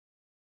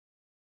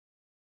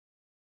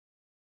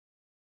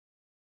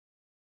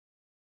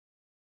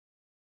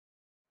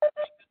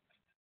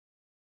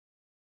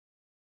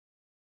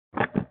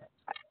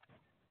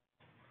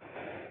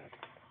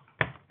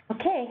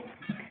Okay.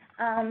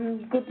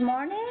 Good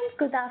morning,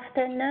 good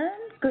afternoon,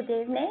 good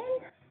evening.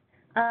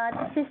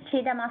 This is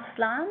Çiğdem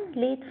Aslan,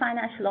 Lead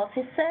Financial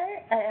Officer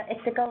at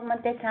the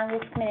Government Debt and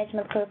Risk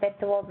Management Group at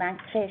the World Bank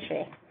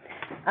Treasury.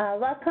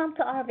 Welcome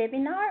to our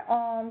webinar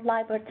on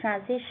LIBOR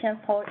transition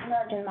for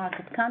emerging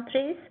market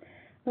countries.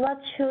 What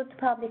should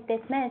public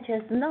debt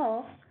managers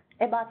know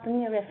about the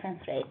new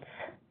reference rates?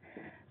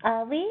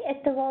 We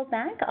at the World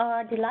Bank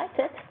are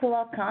delighted to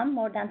welcome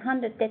more than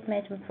 100 debt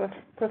management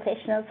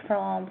professionals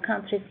from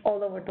countries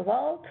all over the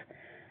world,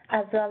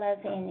 as well as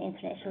in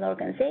international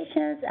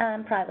organizations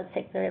and private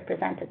sector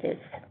representatives.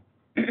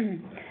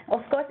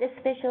 Of course, a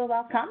special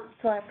welcome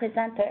to our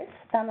presenters,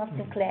 Donald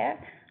Sinclair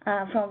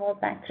from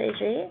World Bank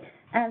Treasury,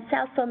 and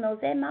Celso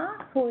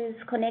Nozema, who is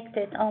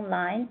connected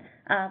online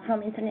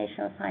from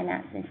International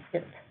Finance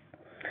Institute.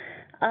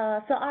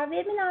 So our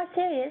webinar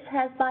series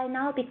has by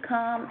now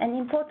become an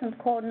important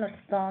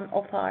cornerstone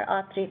of our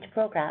outreach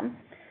program,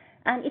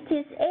 and it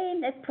is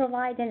aimed at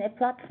providing a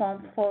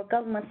platform for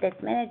government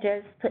debt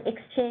managers to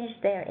exchange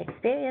their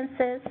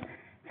experiences,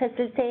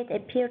 facilitate a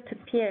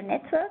peer-to-peer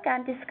network,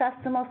 and discuss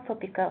the most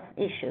topical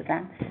issues.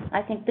 And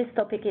I think this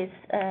topic is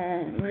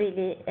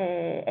really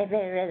a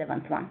very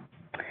relevant one.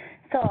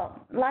 So,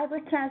 LIBOR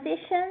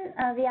transition,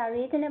 we are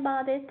reading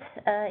about it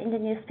in the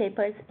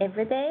newspapers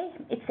every day.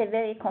 It's a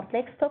very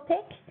complex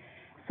topic.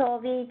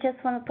 So we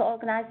just wanted to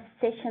organize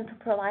this session to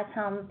provide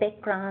some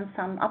background,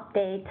 some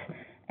updates,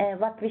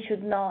 what we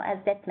should know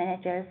as debt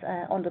managers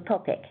on the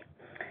topic.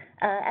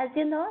 As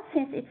you know,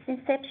 since its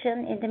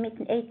inception in the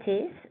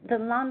mid-80s, the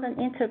London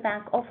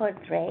interbank offered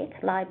rate,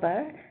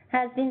 LIBOR,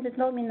 has been the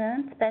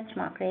dominant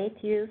benchmark rate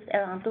used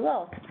around the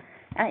world.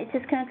 It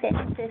is currently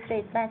an interest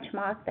rate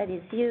benchmark that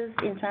is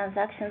used in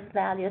transactions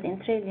valued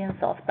in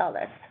trillions of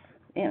dollars,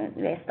 in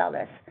US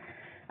dollars.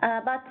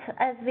 But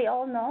as we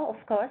all know,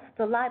 of course,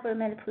 the LIBOR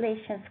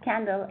manipulation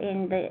scandal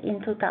in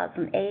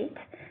 2008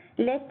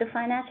 led the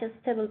Financial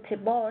Stability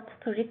Board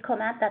to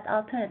recommend that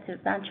alternative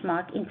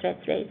benchmark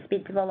interest rates be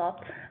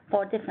developed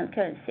for different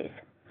currencies.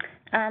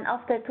 And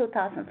after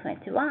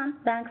 2021,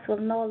 banks will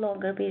no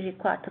longer be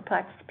required to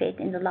participate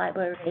in the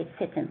LIBOR rate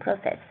setting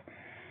process.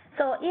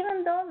 So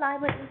even though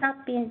LIBOR is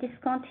not being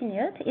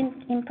discontinued,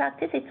 in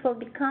practice it will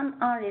become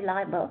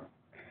unreliable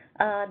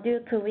due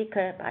to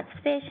weaker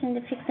participation in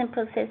the fixing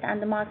process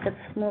and the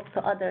markets move to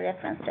other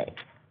reference rates.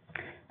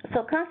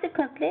 So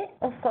consequently,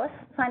 of course,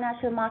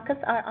 financial markets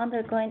are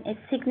undergoing a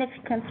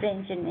significant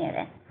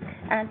re-engineering.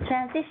 And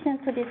transition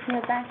to this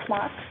new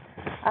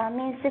benchmark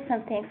means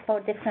different things for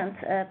different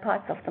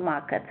parts of the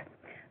market.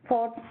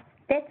 For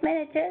debt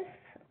managers,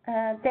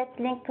 debt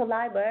linked to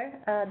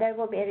LIBOR, there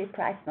will be a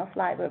repricing of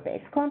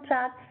LIBOR-based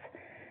contracts.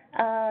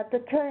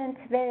 The current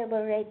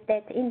variable rate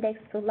debt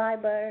indexed to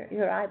LIBOR,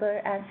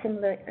 Euribor, and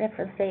similar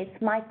reference rates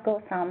might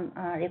go some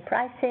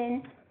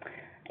repricing.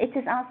 It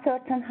is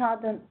uncertain how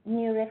the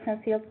new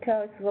reference yield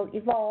curves will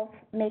evolve,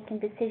 making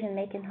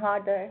decision-making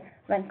harder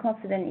when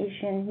considering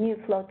issuing new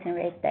floating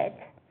rate debt.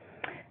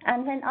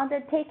 And when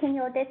undertaking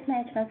your debt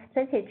management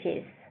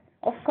strategies,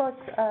 of course,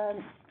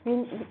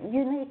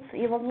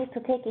 you will need to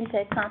take into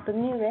account the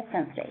new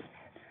reference rates.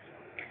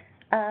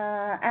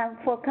 And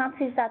for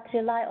countries that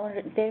rely on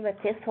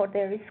derivatives for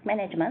their risk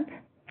management,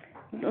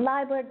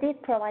 LIBOR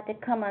did provide a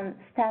common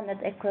standard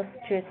across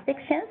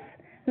jurisdictions.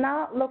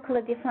 Now,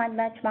 locally defined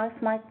benchmarks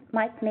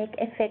might make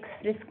FX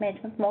risk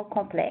management more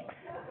complex.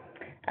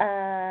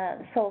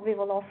 So we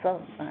will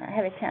also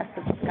have a chance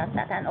to discuss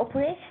that. And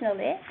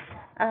operationally,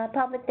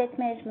 public debt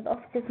management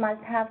offices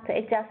must have to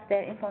adjust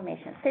their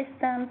information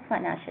systems,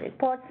 financial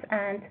reports,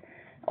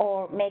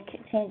 or make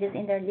changes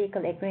in their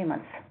legal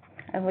agreements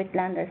with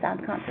lenders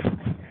and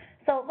counterparts.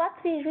 So what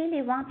we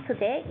really want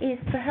today is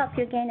to help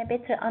you gain a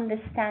better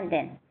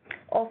understanding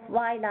of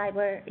why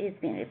LIBOR is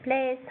being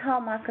replaced, how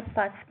market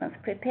participants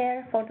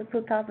prepare for the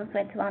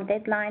 2021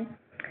 deadline,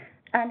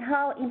 and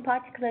how, in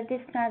particular,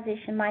 this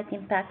transition might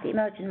impact the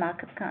emerging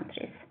market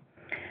countries.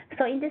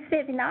 So in this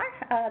webinar,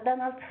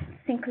 Donald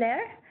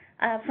Sinclair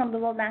from the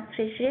World Bank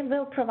Treasury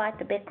will provide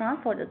the background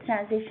for the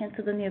transition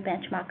to the new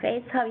benchmark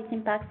rates, how it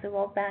impacts the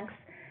World Bank's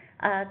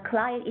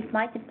client, it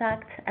might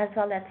impact, as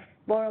well as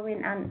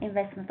borrowing and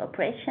investment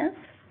operations.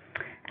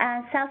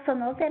 And Celso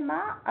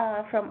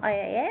Nozema from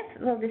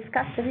IIF will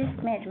discuss the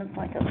risk management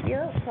point of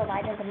view,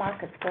 providing the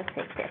market's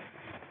perspective.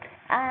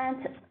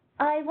 And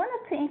I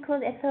wanted to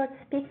include a third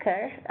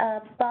speaker,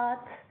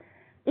 but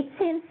it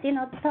seems,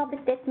 the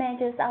public debt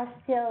managers are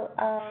still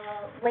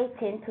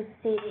waiting to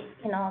see,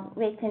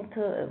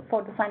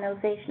 for the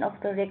finalization of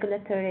the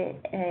regulatory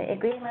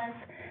agreements,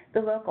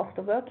 the work of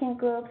the working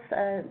groups,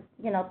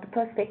 the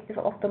perspective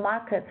of the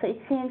market. So it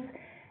seems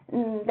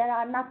there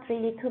are not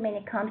really too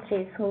many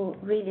countries who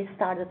really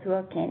started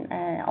working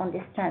on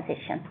this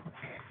transition.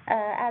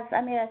 As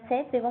Amira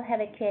said, we will have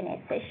a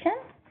Q&A session.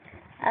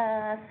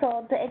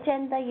 So the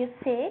agenda, you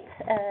see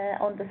it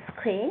on the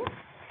screen.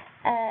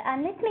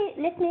 And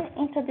let me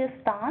introduce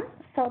Don.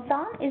 So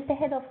Don is the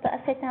head of the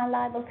Asset and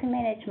Liability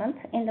Management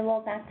in the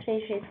World Bank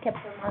Treasury's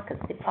Capital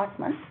Markets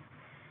Department.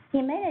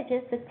 He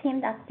manages the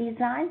team that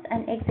designs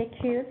and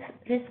executes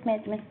risk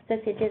management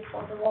strategies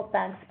for the World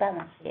Bank's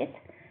balance sheet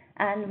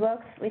and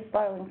works with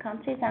borrowing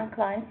countries and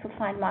clients to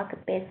find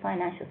market-based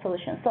financial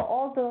solutions. So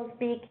all those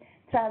big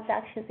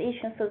transactions,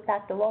 issuances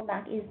that the World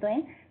Bank is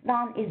doing,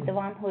 Don is the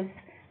one who's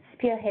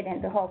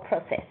spearheading the whole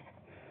process.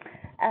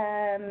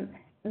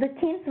 The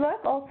team's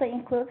work also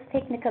includes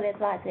technical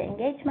advisory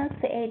engagements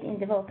to aid in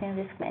developing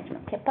risk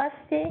management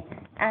capacity,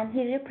 and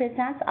he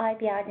represents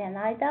IBRD and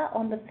IDA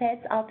on the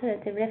Fed's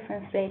Alternative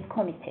Reference Rate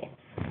Committee.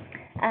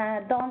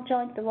 Don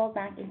joined the World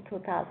Bank in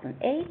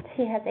 2008.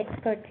 He has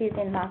expertise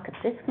in market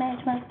risk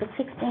management, the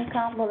fixed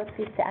income,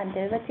 volatility and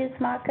derivatives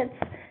markets,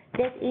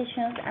 debt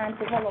issuance, and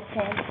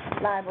developing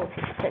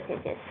liability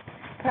strategies.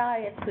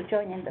 Prior to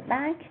joining the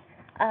bank,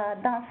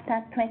 Don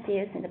spent 20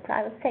 years in the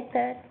private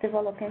sector,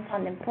 developing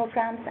funding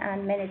programs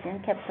and managing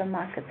capital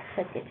market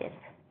strategies.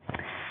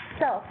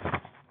 So,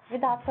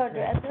 without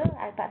further ado,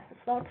 I'll pass the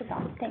floor to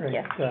Don. Thank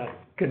you.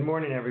 Good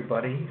morning,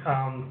 everybody.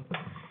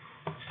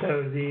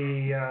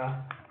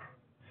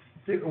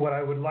 What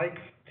I would like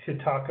to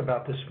talk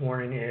about this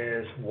morning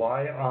is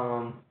why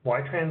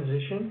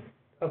transition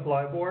of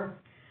LIBOR.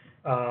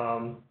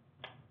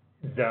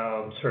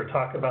 Sort of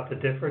talk about the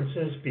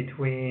differences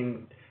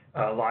between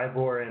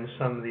LIBOR and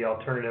some of the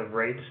alternative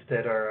rates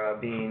that are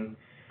being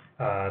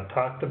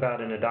talked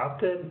about and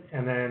adopted,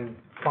 and then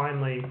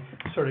finally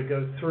sort of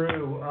go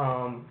through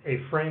a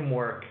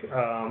framework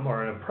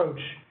or an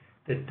approach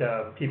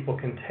that people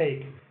can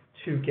take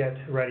to get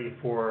ready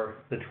for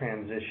the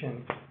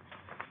transition.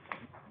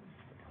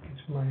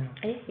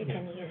 You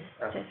can use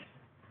this.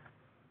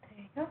 There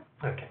you go.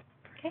 Okay.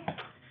 Okay.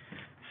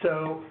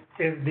 So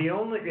if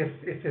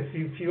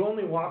you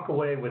only walk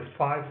away with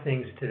 5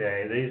 things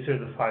today, these are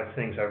the 5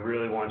 things I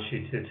really want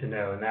you to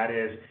know, and that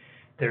is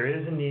there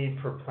is a need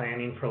for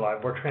planning for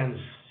LIBOR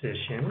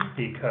transition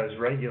because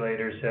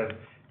regulators have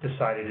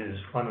decided it is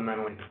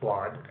fundamentally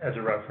flawed as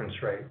a reference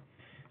rate.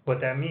 What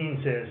that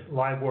means is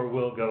LIBOR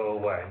will go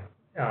away.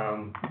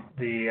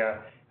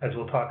 As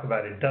we'll talk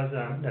about, it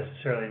doesn't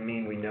necessarily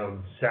mean we know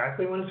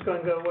exactly when it's going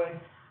to go away,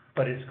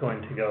 but it's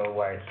going to go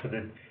away so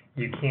that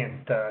you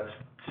can't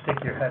stick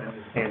your head in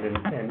the sand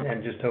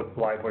and just hope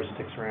LIBOR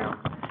sticks around.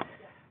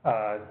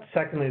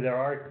 Secondly, there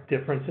are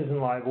differences in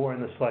LIBOR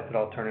and the selected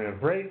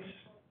alternative rates.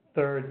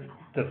 Third,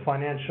 the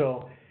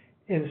financial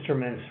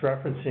instruments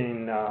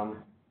referencing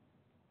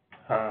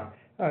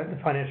the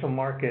financial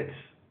markets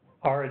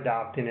are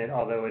adopting it,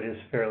 although it is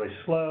fairly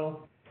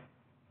slow.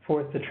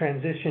 Fourth, the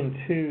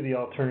transition to the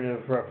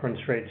alternative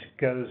reference rates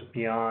goes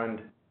beyond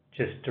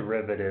just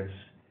derivatives.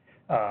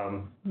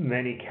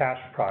 Many cash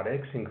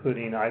products,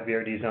 including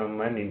IBRD's own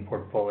lending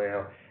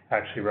portfolio,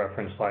 actually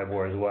reference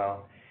LIBOR as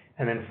well.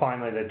 And then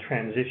finally, the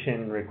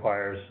transition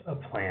requires a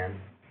plan.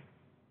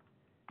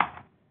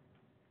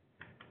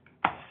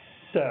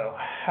 So,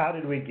 how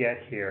did we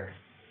get here?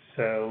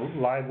 So,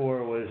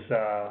 LIBOR was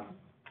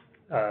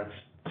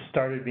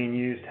started being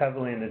used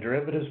heavily in the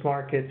derivatives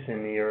markets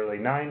in the early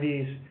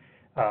 90s.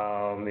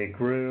 It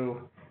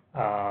grew.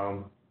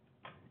 At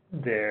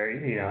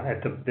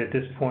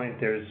this point,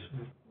 there's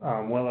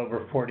well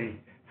over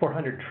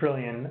 400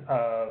 trillion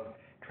of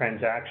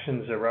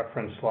transactions that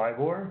reference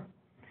LIBOR.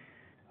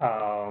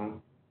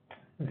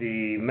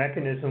 The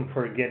mechanism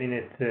for getting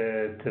it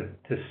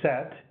to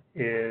set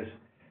is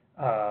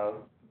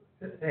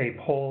a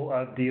poll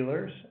of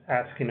dealers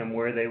asking them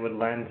where they would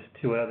lend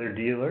to other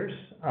dealers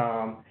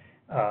on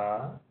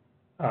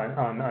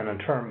a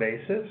term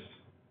basis.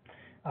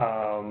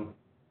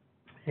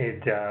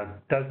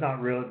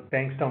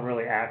 Banks don't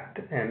really act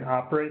and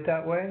operate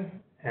that way,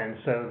 and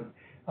so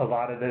a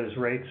lot of those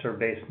rates are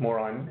based more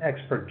on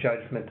expert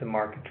judgment than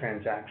market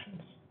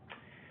transactions.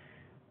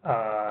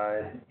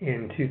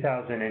 In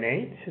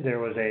 2008, there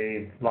was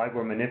a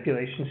LIBOR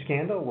manipulation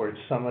scandal where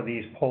some of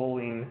these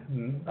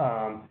polling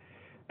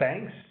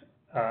banks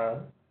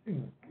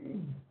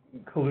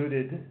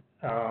colluded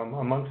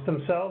amongst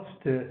themselves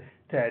to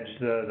edge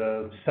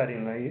the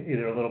setting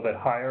either a little bit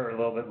higher or a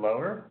little bit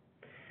lower,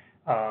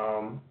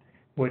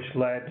 which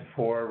led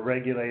for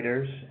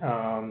regulators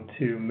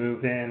to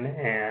move in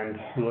and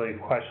really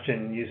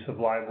question use of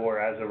LIBOR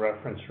as a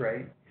reference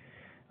rate.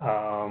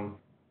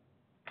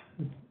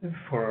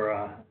 For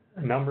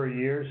a number of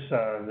years,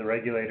 the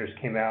regulators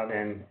came out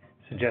and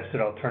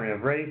suggested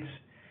alternative rates.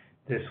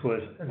 There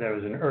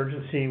was an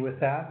urgency with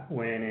that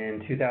when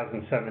in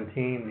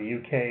 2017 the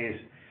UK's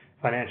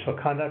Financial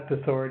Conduct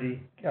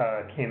Authority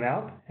came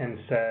out and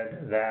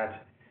said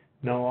that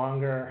no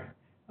longer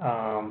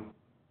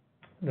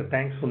the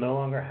banks will no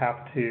longer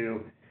have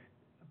to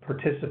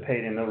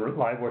participate in the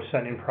LIBOR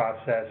setting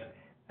process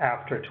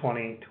after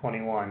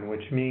 2021,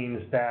 which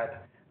means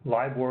that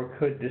LIBOR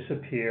could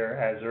disappear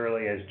as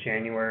early as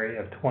January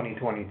of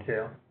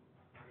 2022.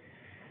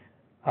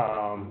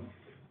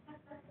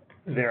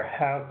 There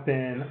have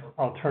been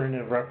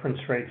alternative reference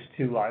rates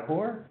to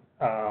LIBOR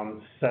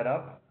set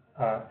up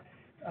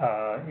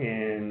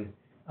in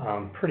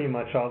pretty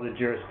much all the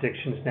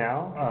jurisdictions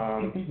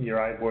now. Your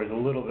IBOR is a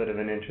little bit of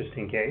an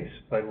interesting case,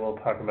 but we'll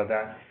talk about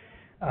that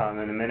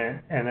in a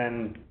minute. And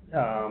then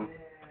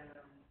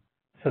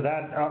So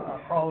that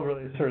all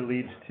really sort of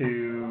leads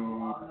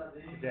to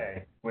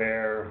today,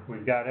 where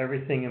we've got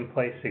everything in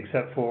place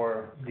except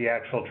for the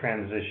actual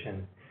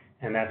transition,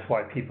 and that's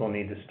why people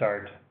need to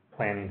start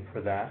planning for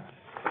that.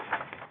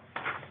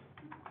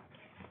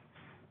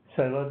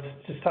 So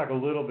let's just talk a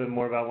little bit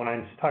more about when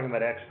I'm talking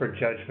about expert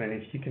judgment.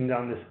 If you can,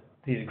 on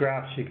these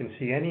graphs, you can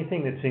see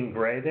anything that's in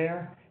gray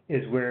there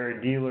is where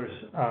dealers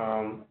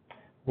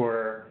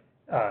were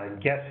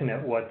guessing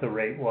at what the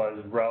rate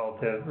was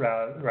relative,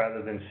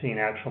 rather than seeing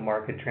actual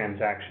market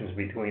transactions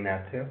between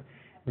that two.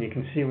 And you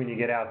can see when you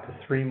get out to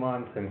 3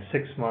 month and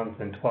 6 month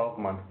and 12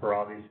 month for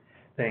all these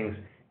things,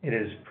 it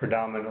is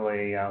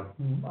predominantly a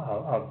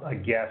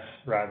guess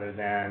rather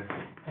than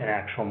an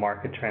actual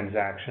market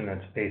transaction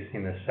that's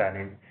basing the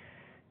setting.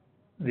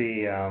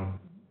 The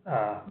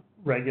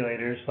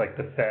regulators like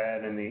the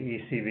Fed and the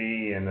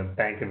ECB and the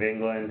Bank of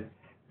England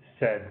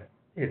said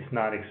it's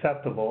not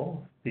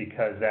acceptable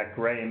because that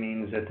gray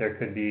means that there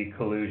could be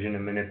collusion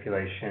and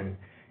manipulation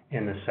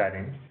in the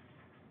setting.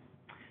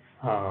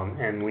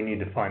 And we need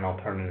to find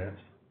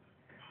alternatives.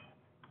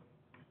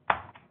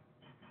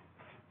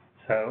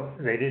 So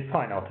they did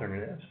find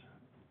alternatives.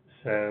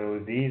 So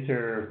these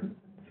are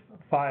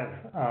 5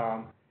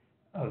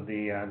 of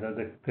the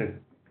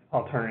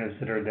alternatives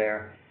that are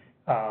there.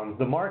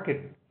 The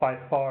market by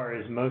far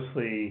is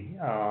mostly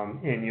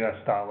in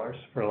US dollars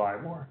for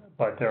LIBOR,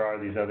 but there are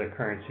these other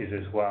currencies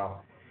as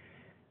well.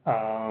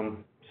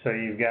 So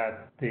you've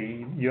got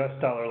the US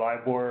dollar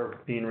LIBOR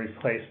being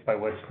replaced by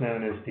what's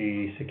known as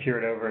the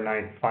secured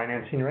overnight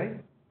financing rate,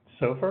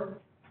 SOFR.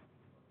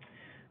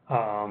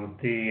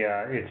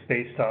 It's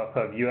based off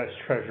of US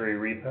Treasury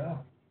repo.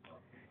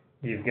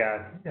 You've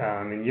got,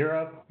 in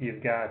Europe,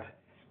 you've got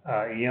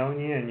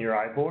Ionia and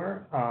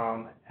Euribor.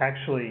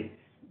 Actually,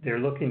 they're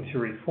looking to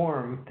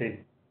reform the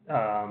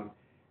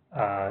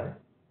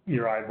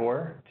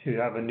Euribor to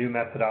have a new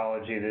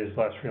methodology that is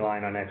less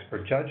reliant on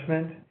expert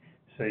judgment.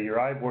 So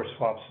Euribor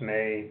swaps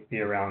may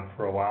be around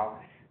for a while,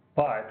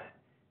 but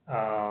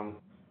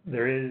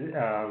there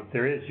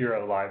is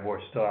Euro LIBOR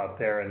still out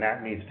there, and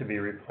that needs to be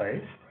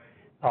replaced.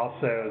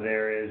 Also,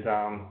 there is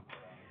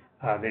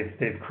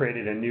they've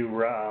created a new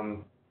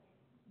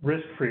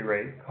risk-free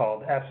rate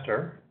called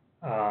ESTR,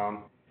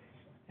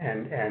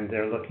 and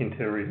they're looking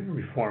to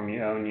reform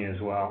Ionia as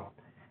well.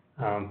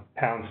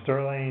 Pound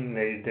sterling,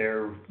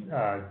 there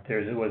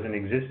was an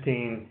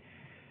existing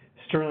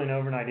sterling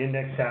overnight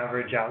index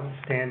average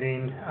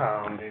outstanding.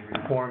 They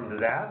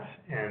reformed that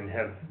and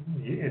have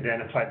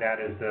identified that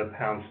as the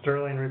pound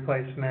sterling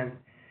replacement.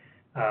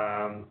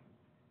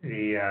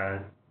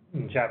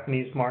 In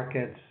Japanese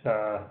markets,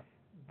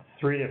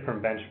 3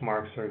 different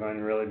benchmarks are going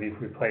to really be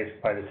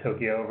replaced by the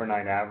Tokyo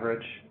overnight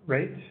average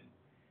rate.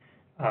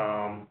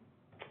 And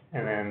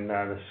then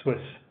the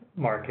Swiss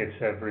markets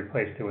have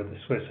replaced it with the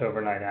Swiss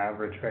overnight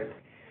average rate.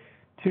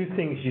 2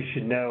 things you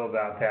should know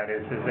about that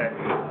is that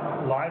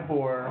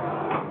LIBOR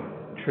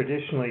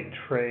traditionally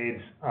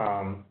trades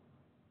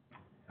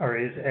or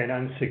is an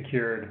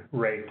unsecured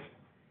rate,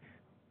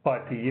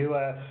 but the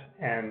U.S.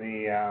 and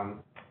the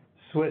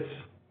Swiss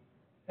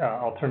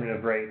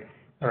alternative rate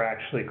are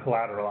actually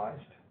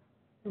collateralized,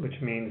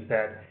 which means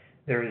that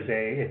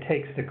it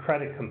takes the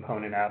credit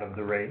component out of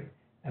the rate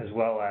as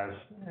well as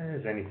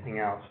anything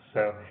else.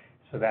 So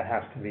that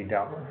has to be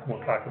dealt with.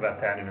 We'll talk about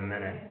that in a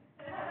minute.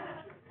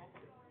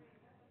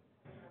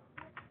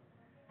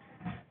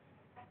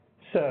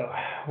 So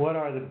what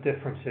are the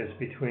differences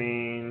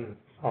between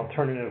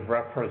alternative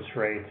reference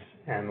rates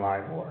and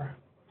LIBOR?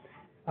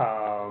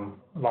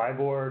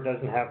 LIBOR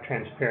doesn't have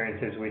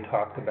transparency, as we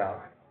talked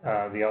about.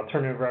 The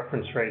alternative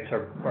reference rates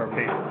are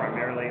based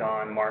primarily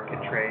on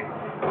market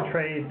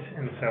trades,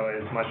 and so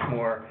it is much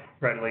more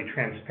readily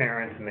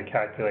transparent, and the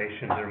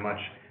calculations are much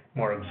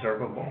more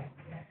observable.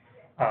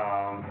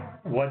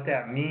 What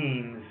that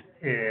means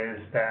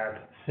is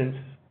that since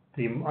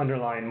the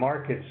underlying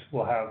markets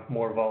will have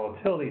more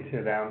volatility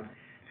to them,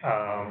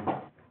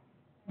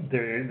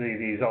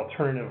 these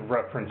alternative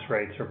reference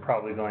rates are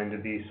probably going to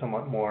be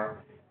somewhat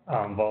more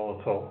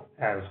volatile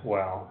as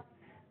well.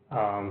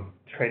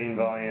 Trading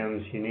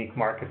volumes, unique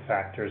market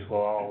factors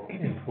will all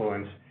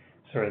influence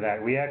sort of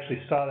that. We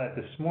actually saw that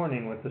this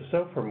morning with the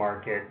SOFR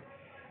market,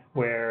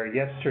 where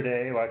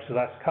yesterday, well actually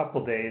the last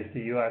couple days,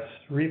 the US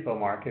repo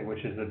market,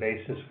 which is the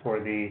basis for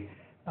the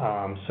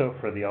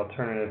SOFR, the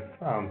alternative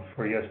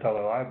for US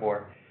dollar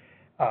LIBOR,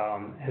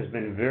 has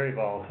been very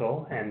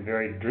volatile and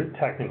very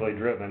technically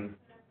driven.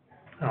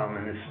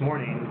 And this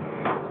morning,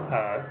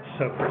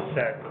 SOFR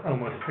set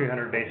almost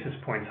 300 basis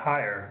points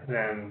higher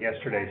than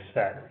yesterday's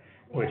set,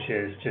 which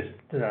is just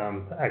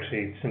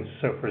actually, since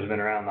SOFR has been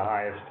around, the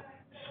highest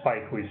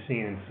spike we've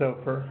seen in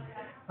SOFR.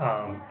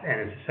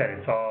 And as I said,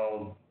 it's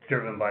all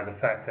driven by the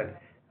fact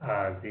that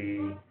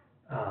the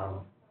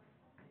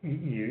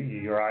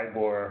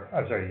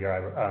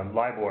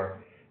LIBOR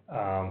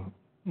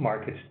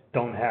markets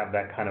don't have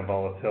that kind of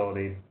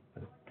volatility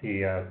that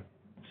the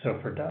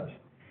SOFR does.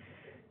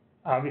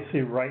 Obviously,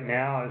 right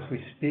now, as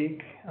we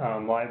speak,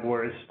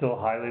 LIBOR is still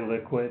highly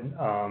liquid.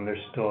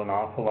 There's still an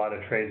awful lot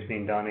of trades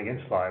being done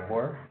against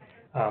LIBOR.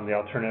 The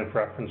alternative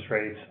reference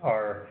rates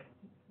are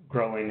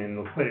growing in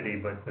liquidity,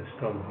 but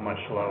still much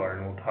lower,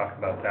 and we'll talk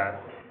about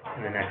that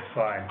in the next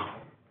slide.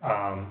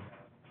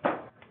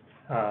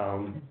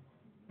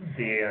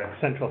 The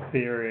central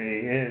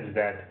theory is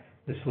that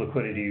this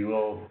liquidity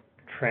will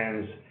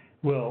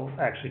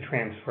actually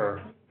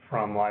transfer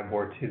from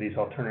LIBOR to these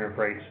alternative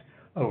rates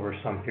over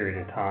some period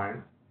of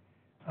time.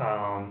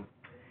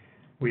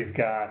 We've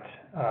got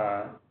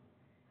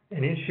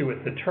an issue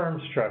with the term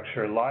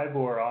structure.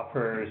 LIBOR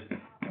offers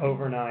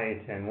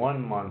overnight and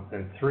 1 month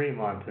and 3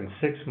 month and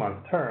 6 month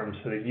terms,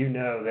 so that you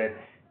know that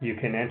you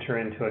can enter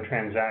into a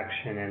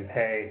transaction and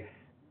pay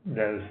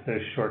those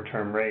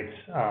short-term rates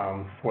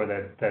for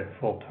that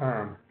full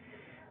term.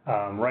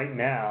 Right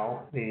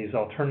now, these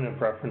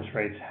alternative reference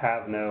rates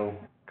have no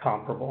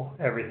comparable.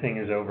 Everything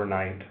is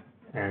overnight,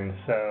 and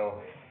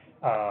so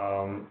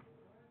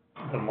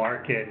the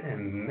market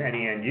and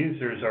many end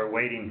users are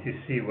waiting to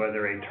see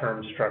whether a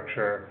term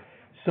structure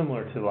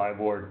similar to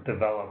LIBOR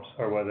develops,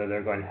 or whether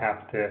they're going to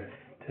have to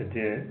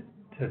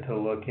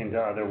look into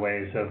other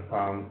ways of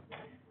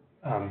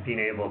being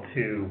able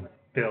to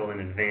bill in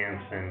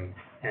advance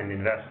and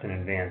invest in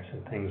advance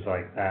and things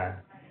like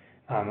that.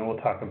 And we'll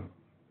talk a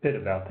bit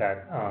about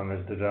that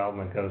as the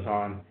development goes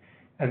on.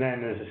 And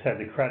then, as I said,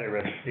 the credit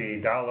risk, the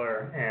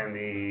dollar and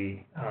the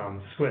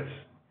Swiss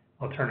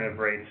alternative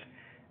rates.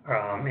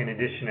 In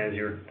addition, as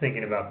you're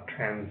thinking about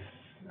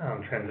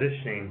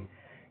transitioning,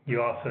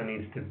 you also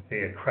need to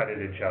be a credit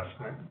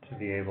adjustment to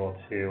be able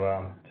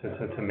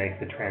to make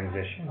the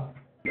transition.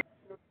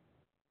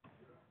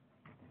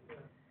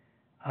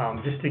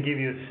 Just to give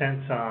you a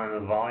sense on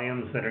the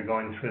volumes that are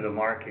going through the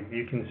market,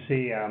 you can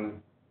see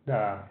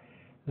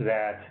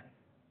that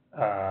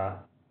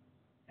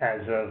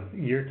as of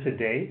year to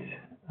date,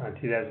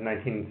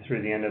 2019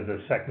 through the end of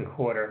the second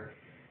quarter,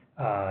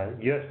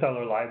 US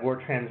dollar LIBOR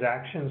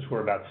transactions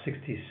were about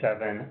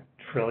 67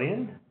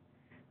 trillion.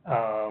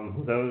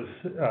 Those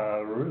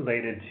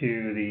related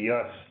to the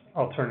US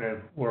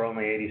alternative were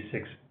only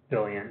 86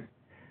 billion.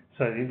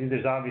 So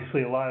there's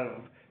obviously a lot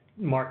of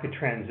market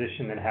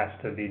transition that has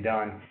to be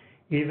done.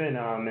 Even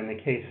in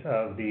the case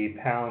of the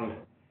pound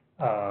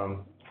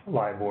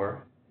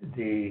LIBOR,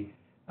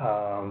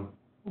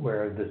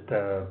 where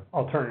the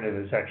alternative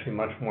is actually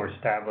much more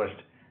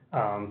established,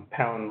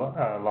 pound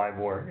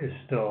LIBOR is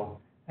still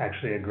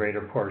actually a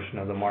greater portion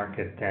of the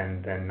market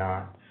than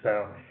not.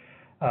 So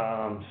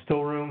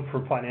still room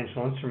for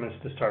financial instruments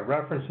to start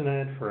referencing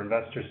it, for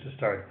investors to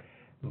start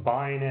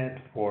buying it,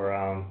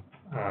 for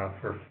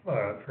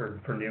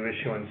new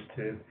issuance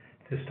to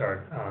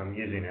start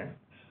using it.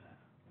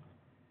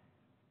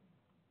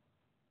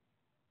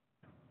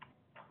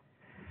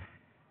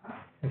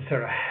 And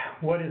so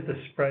what is the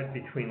spread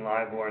between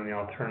LIBOR and the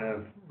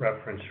alternative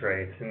reference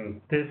rates?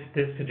 And this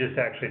just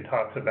actually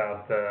talks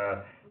about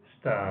the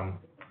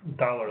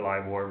dollar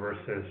LIBOR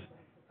versus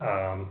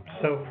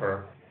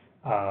SOFR.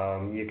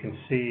 You can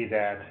see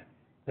that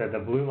the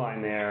blue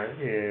line there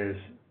is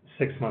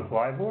 6-month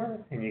LIBOR,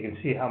 and you can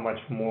see how much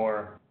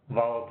more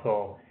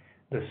volatile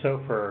the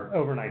SOFR,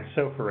 overnight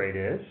SOFR rate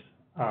is.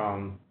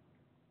 And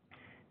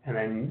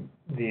then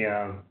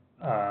the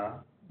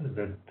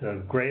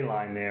gray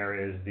line there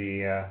is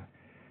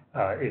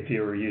if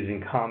you were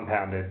using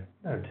compounded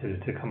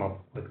to come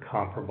up with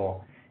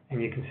comparable.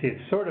 And you can see it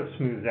sort of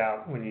smooths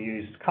out when you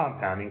use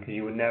compounding, because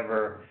you would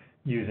never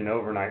use an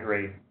overnight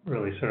rate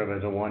really sort of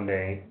as a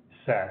one-day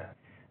set.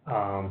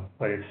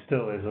 But it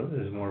still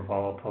is more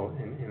volatile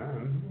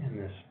in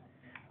this.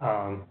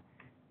 And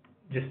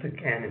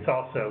it's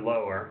also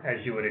lower,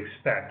 as you would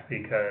expect,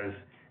 because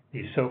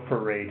the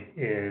SOFR rate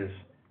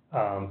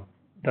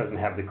doesn't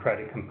have the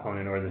credit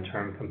component or the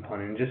term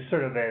component. And just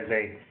sort of as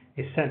a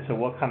sense of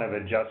what kind of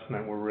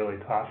adjustment we're really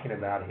talking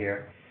about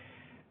here.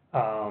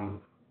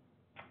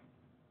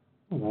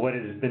 What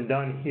has been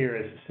done here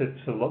is,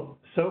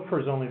 SOFR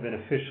has only been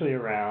officially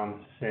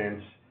around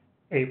since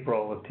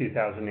April of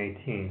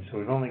 2018, so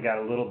we've only got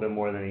a little bit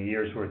more than a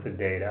year's worth of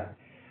data.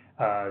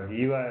 The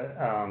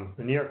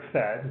New York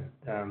Fed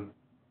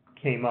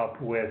came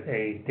up with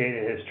a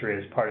data history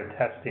as part of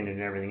testing and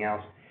everything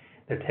else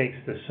that takes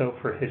the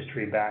SOFR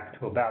history back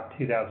to about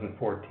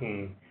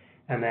 2014,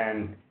 and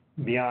then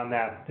beyond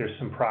that, there's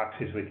some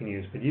proxies we can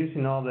use. But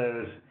using all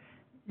those,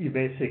 you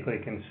basically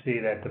can see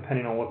that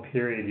depending on what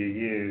period you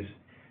use,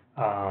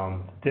 the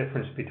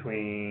difference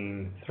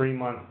between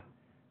 3-month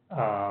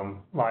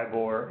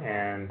LIBOR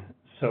and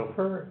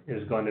SOFR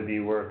is going to be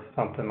worth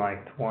something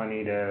like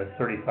 20 to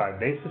 35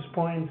 basis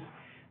points.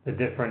 The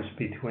difference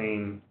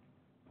between,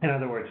 in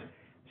other words,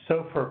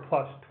 SOFR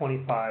plus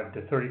 25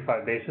 to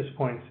 35 basis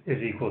points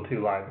is equal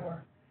to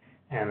LIBOR.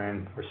 And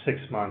then for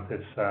 6 months,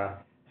 it's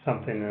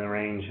something in the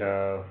range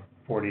of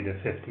 40 to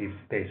 50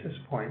 basis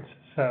points.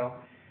 So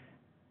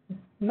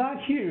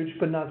not huge,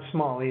 but not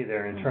small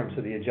either in terms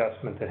of the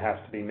adjustment that has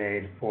to be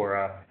made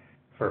for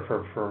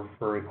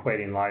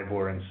equating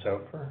LIBOR and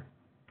SOFR.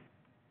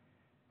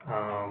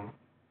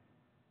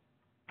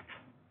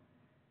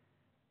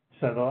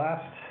 So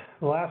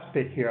the last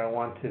bit here, I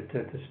wanted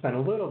to spend a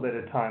little bit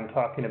of time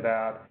talking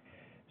about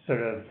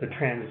sort of the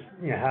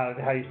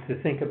how you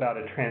to think about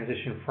a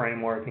transition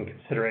framework and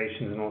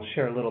considerations, and we'll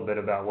share a little bit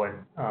about what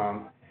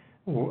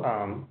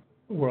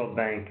World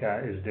Bank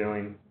is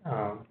doing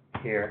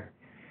here.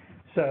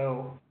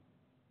 So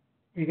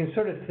you can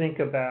sort of think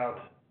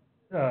about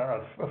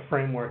a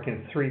framework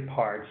in three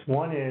parts.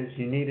 One is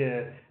you need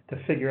to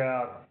figure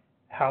out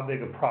how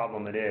big a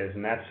problem it is,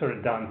 and that's sort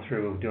of done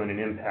through doing an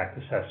impact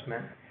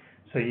assessment.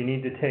 So you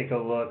need to take a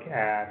look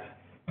at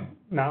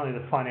not only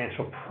the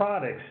financial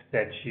products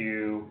that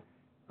you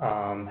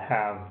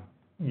have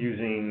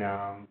using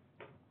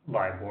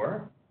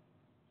LIBOR,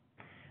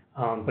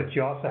 but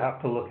you also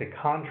have to look at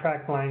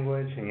contract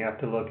language, and you have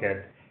to look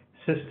at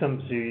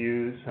systems you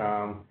use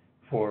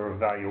for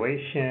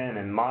valuation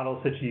and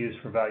models that you use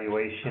for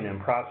valuation and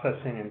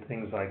processing and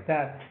things like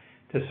that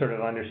to sort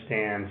of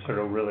understand sort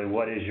of really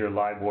what is your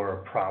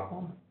LIBOR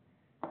problem.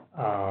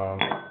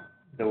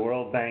 The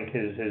World Bank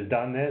has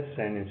done this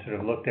and it's sort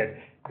of looked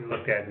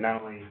at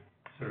not only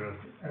sort of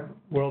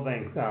World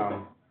Bank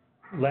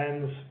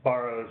lends,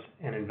 borrows,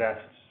 and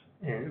invests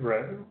in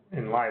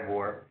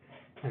LIBOR,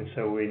 and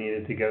so we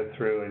needed to go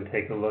through and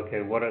take a look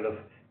at what are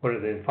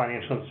the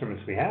financial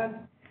instruments we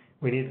had.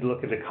 We need to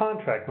look at the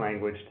contract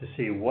language to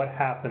see what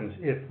happens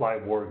if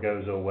LIBOR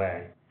goes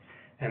away.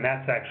 And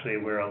that's actually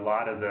where a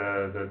lot of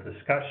the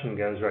discussion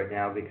goes right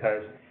now,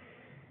 because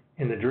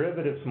in the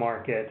derivatives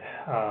market,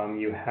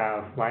 you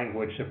have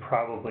language that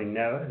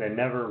that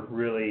never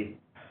really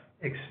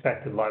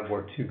expected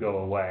LIBOR to go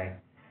away.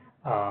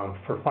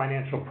 For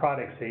financial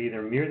products, they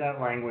either mirror that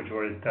language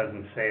or it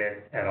doesn't say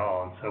it at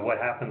all. And so what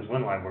happens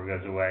when LIBOR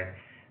goes away?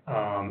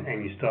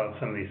 And you still have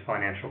some of these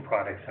financial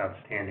products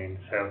outstanding.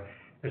 So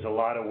there's a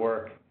lot of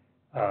work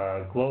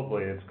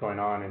globally that's going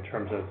on in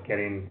terms of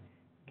getting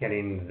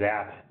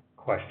that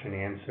question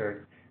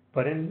answered.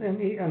 But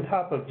on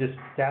top of just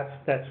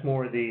that's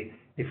more the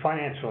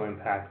financial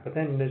impact. But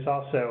then there's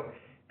also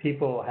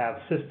people have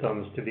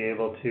systems to be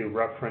able to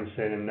reference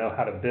it and know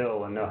how to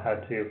bill and know how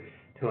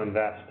to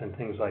invest and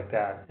things like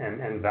that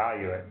and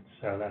value it.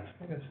 So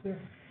that's there.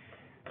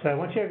 So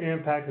once you have your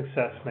impact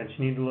assessment,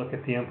 you need to look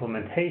at the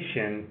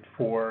implementation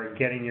for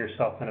getting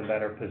yourself in a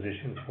better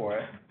position for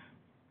it.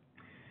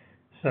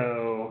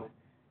 So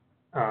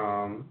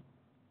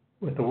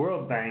with the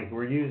World Bank,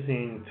 we're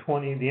using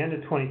the end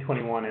of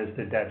 2021 as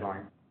the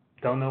deadline.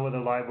 Don't know whether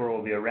LIBOR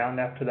will be around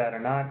after that or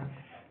not.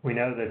 We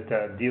know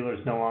that dealers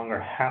no longer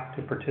have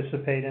to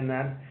participate in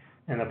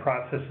the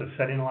process of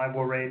setting a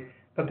LIBOR rate,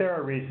 but there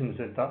are reasons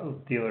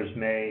that dealers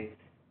may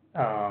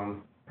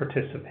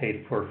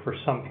participate for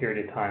some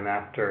period of time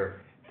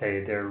after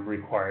they're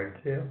required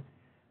to.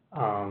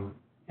 And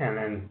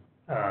then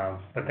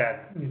but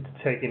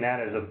taking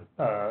that as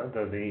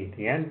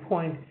the end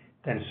point,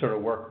 then sort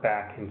of work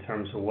back in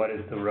terms of what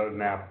is the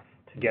roadmap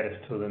to get us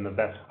to in the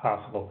best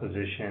possible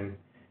position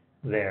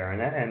there.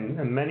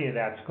 And many of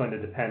that's going to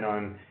depend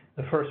on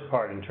the first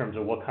part in terms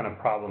of what kind of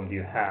problem do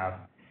you have.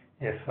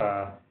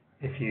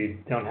 If you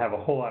don't have a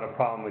whole lot of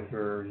problem with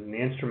the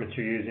instruments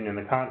you're using in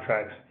the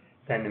contracts,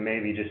 then it may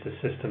be just a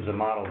systems and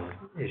models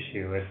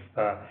issue.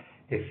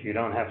 If you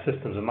don't have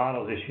systems and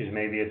models issues,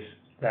 maybe it's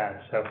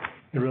that. So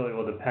it really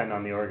will depend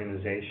on the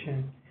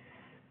organization.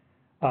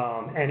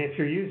 And if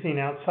you're using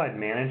outside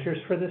managers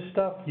for this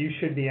stuff, you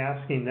should be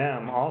asking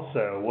them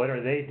also, what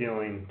are they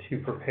doing to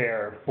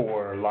prepare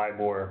for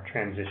LIBOR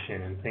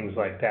transition and things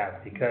like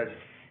that, because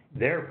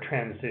their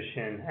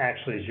transition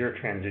actually is your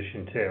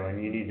transition too,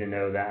 and you need to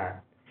know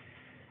that.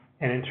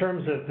 And in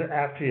terms of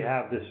after you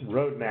have this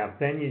roadmap,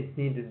 then you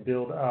need to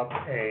build up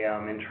a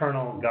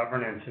internal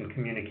governance and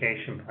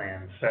communication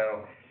plan.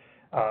 So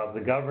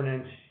the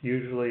governance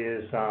usually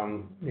is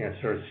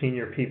sort of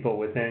senior people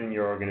within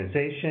your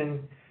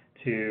organization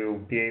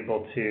to be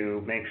able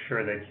to make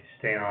sure that you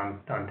stay on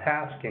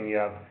task and you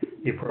have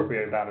the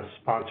appropriate amount of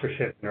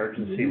sponsorship and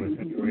urgency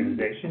within the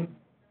organization.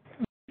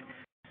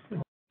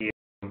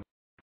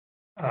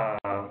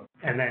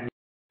 And then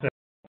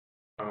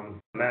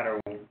no matter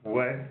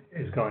what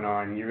is going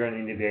on, you're going to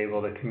need to be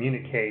able to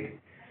communicate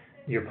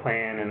your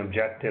plan and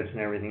objectives and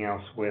everything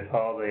else with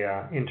all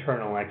the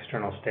internal and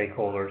external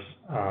stakeholders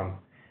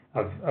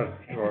of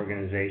your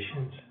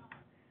organizations.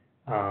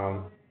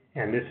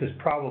 And this is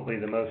probably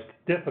the most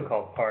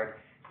difficult part,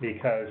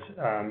 because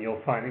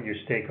you'll find that your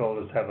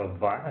stakeholders have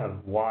a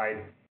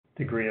wide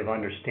degree of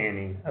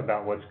understanding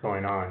about what's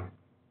going on and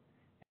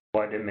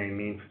what it may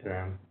mean to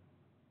them.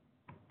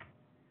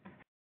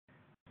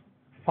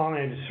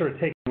 Finally, just sort of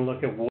taking a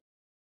look at what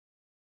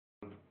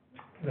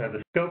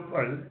the scope,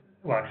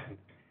 actually,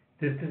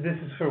 this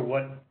is sort of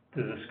what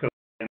does the scope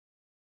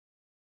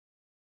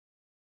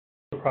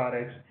of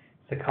products,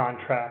 the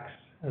contracts,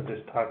 I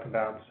just talked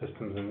about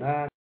systems and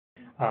that.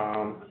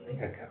 I think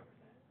I covered that.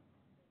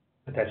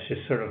 But that's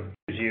just sort of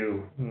gives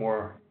you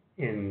more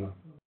in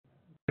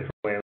a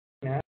different way of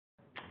looking at it.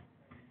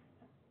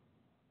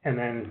 And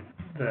then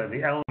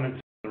the elements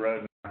of the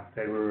roadmap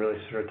that we're really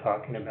sort of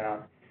talking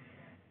about.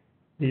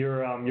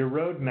 Your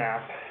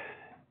roadmap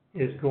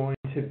is going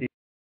to be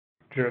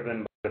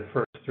driven by the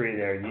first three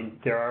there.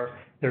 There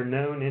are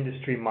known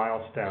industry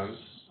milestones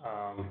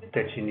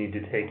that you need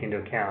to take into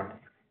account.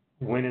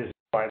 When is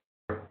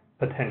LIBOR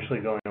potentially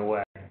going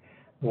away?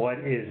 What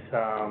is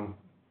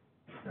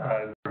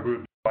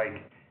groups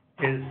like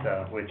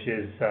ISDA, which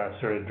is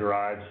sort of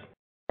derives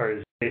or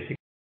is basically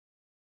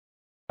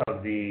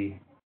of the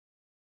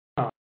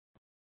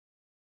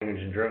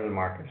engine-driven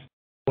markets.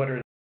 What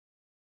are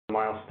the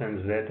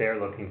milestones that they're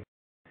looking for?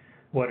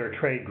 What are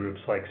trade groups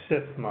like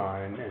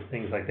SIFMA and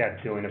things like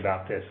that doing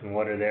about this, and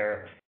what are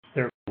their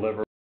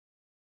deliverables?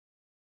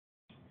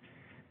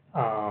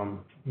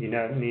 You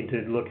need to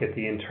look at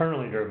the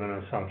internally driven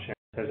assumptions.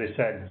 As I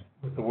said,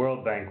 with the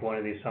World Bank, one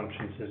of the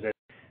assumptions is that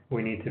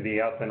we need to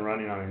be up and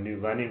running on a new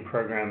lending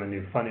program, a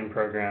new funding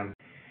program,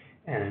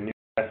 and a new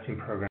investing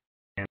program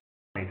in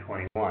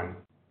 2021.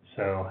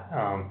 So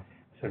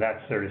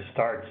that sort of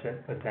starts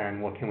it. But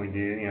then what can we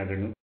do? There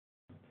are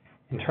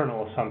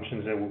internal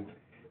assumptions that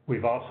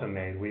we've also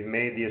made. We've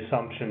made the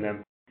assumption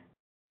that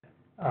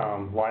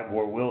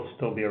LIBOR will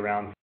still be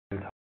around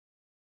for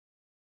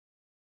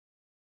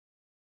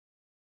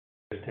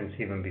existence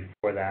even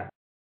before that.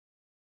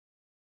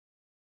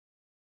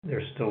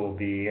 There still will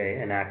be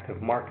an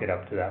active market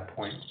up to that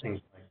point, things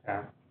like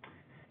that.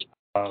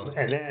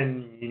 And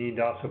then you need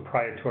to also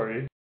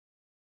prioritize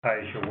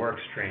your work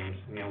streams.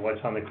 What's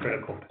on the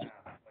critical path,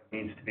 what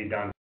needs to be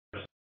done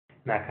first,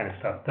 and that kind of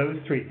stuff. Those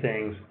three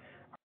things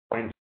are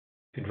going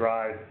to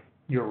drive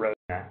your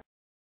roadmap.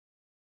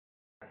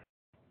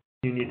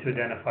 You need to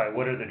identify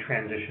what are the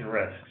transition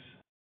risks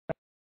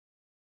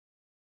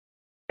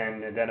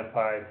and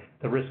identify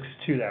the risks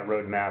to that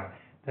roadmap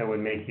that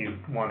would make you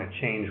want to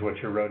change what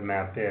your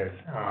roadmap is,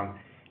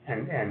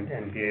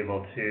 and be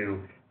able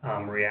to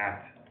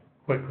react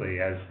quickly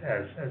as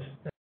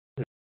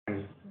the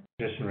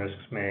transition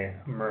risks may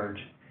emerge.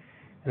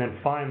 And then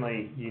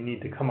finally, you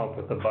need to come up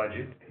with a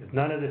budget, because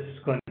none of this is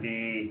going to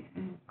be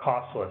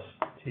costless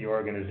to your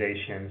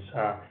organizations.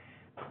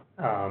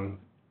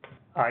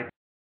 IT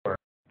work,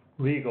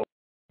 legal,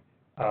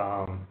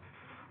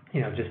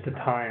 just the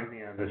time,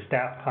 the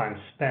staff time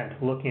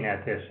spent looking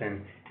at this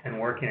and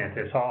working at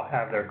this all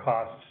have their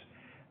costs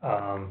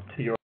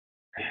to your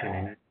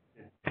organization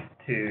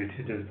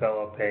to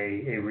develop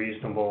a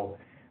reasonable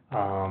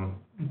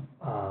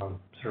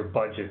sort of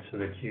budget so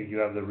that you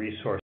have the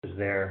resources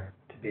there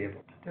to be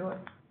able to do it.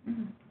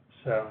 Mm-hmm.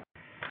 So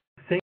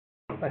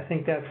I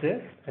think that's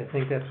it. I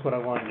think that's what I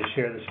wanted to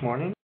share this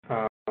morning.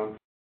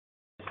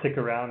 Stick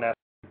around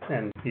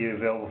and be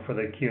available for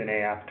the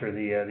Q&A after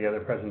the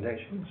other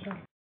presentations. So.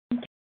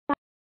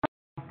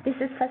 This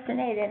is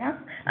fascinating, huh?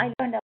 I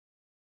don't know.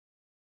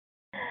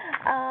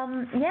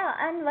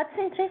 And what's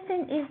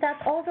interesting is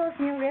that all those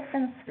new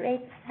reference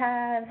rates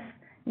have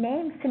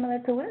names similar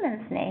to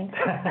women's names.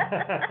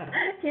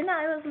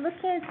 I was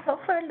looking,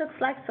 Sophia looks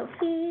like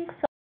Sophie,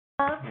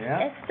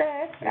 Sophia,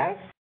 Esther, right?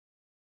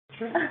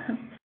 Sure.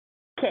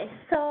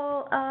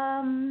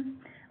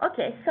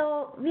 Okay,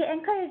 so we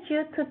encourage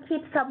you to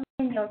keep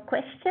submitting your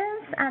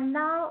questions, and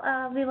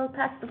now we will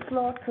pass the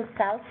floor to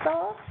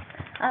Celso.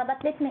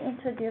 But let me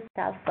introduce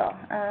Celso.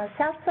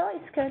 Celso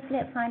is currently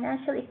a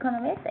financial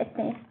economist at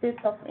the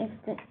Institute of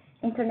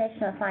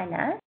International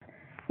Finance.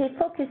 He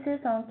focuses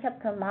on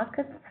capital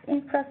markets,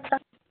 infrastructure,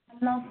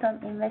 and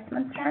long-term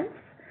investment trends.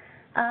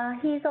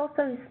 He is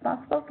also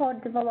responsible for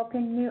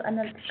developing new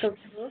analytical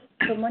tools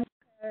to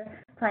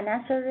monitor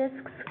financial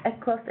risks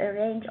across a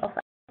range of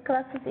asset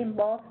classes in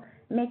both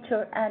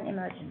mature and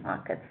emerging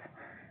markets.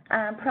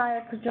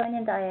 Prior to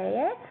joining the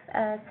IAF,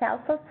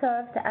 Celso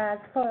served as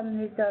Foreign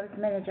Reserves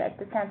Manager at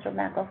the Central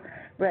Bank of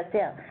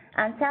Brazil.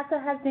 And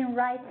Celso has been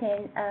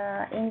writing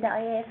in the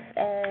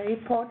IAF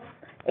reports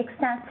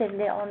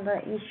extensively on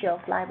the issue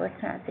of LIBOR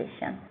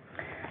transition.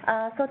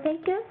 So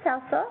thank you,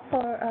 Celso,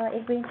 for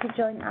agreeing to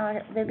join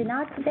our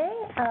webinar today.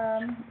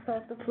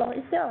 So the floor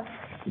is yours.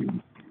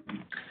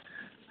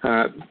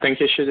 Thank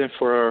you, Shida,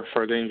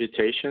 for the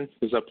invitation.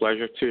 It's a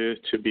pleasure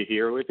to be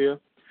here with you.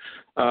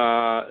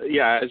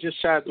 As you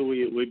said,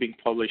 we've been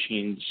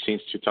publishing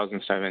since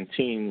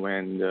 2017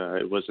 when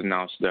it was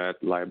announced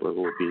that LIBOR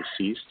will be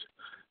ceased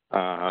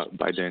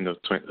by the end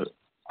of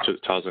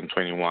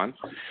 2021.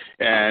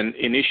 And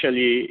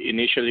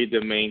initially,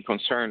 the main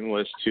concern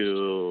was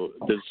to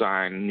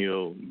design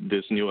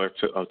these new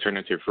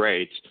alternative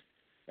rates,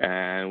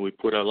 and we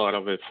put a lot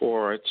of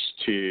efforts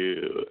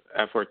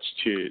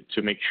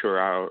to make sure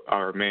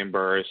our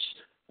members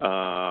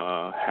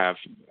have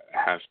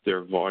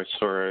their voice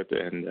heard,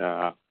 and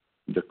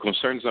the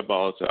concerns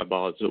about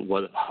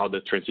how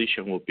the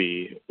transition will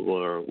be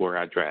were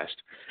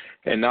addressed.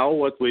 And now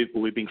what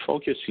we've been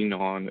focusing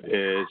on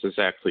is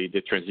exactly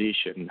the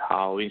transition,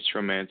 how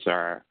instruments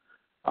are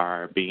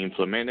being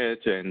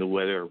implemented, and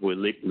whether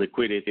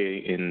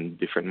liquidity in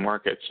different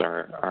markets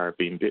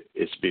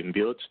is being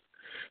built.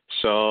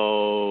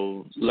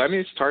 So let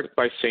me start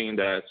by saying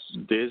that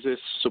this is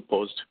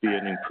supposed to be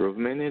an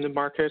improvement in the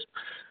market.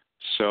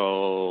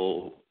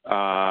 So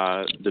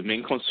our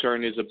main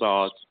concern is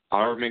about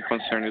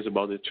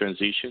the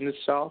transition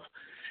itself,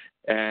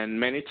 And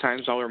many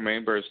times our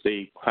members,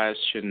 they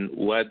question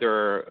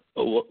whether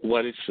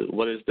what is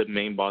the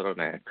main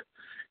bottleneck.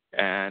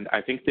 And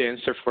I think the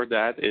answer for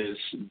that is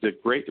the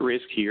great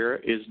risk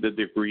here is the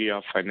degree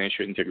of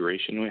financial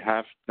integration we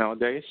have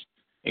nowadays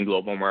in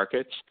global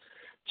markets.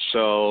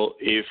 So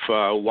if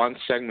one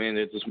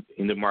segment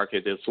in the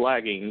market is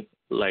lagging,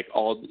 like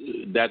all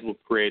that will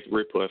create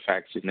ripple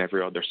effects in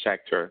every other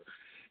sector.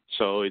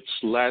 So it's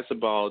less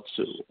about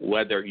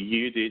whether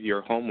you did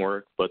your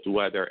homework, but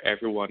whether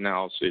everyone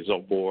else is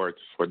on board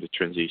for the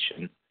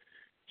transition.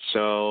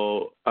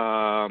 So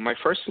my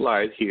first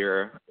slide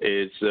here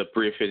is a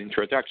brief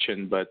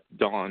introduction, but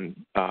Don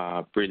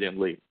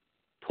brilliantly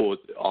put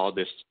all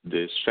these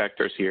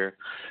factors here.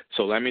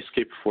 So let me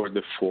skip for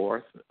the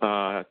fourth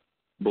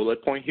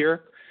bullet point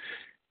here,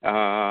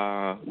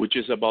 which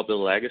is about the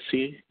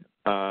legacy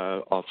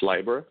of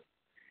LIBOR.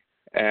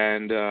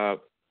 And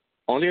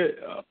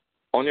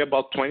only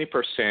about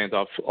 20%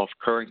 of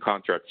current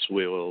contracts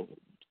will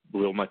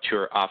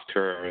mature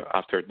after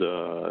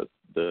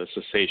the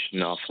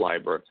cessation of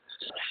LIBOR.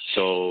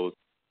 So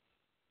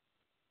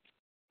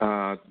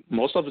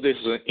most of these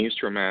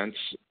instruments,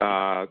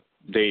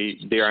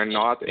 they are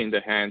not in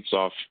the hands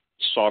of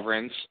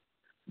sovereigns.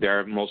 They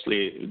are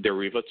mostly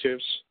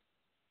derivatives.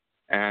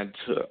 And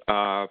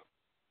I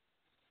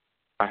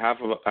have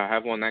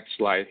one next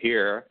slide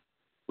here,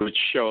 which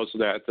shows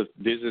that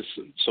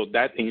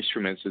that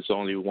instrument is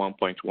only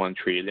 1.1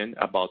 trillion,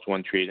 about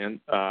 1 trillion,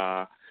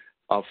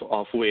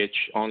 of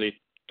which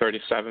only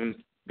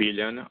 37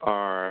 billion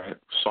are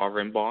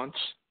sovereign bonds,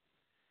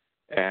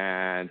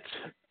 and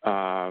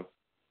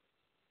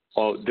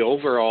the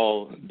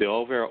overall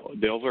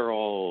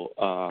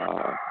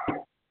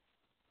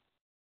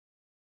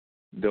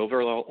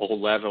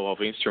level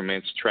of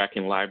instruments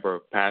tracking LIBOR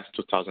past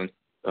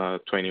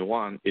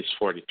 2021 is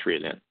 40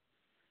 trillion.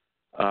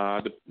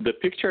 The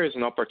picture is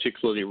not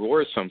particularly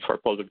worrisome for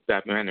public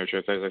debt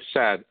managers, as I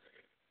said,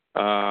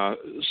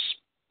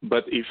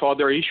 but if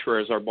other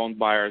issuers or bond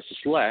buyers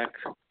slack,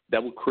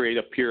 that will create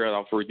a period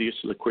of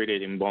reduced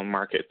liquidity in bond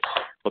markets,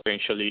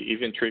 potentially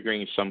even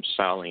triggering some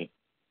selling.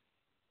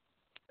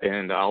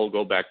 And I'll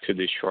go back to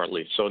this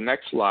shortly. So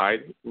next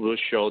slide will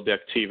show the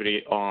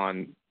activity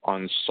on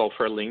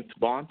SOFR-linked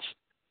bonds.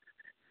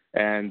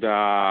 And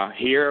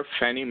here,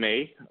 Fannie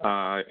Mae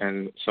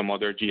and some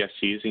other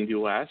GSEs in the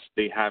U.S.,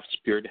 they have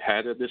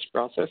spearheaded this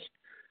process.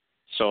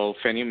 So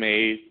Fannie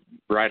Mae,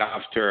 right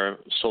after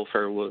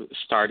SOFR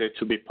started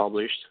to be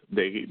published,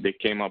 they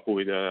came up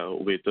with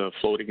a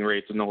floating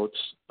rate notes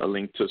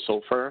linked to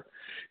SOFR.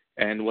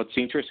 And what's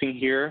interesting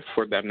here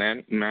for the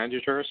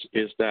managers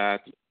is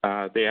that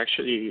they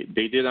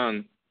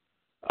didn't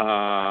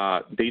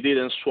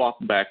swap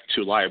back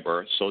to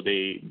LIBOR, so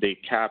they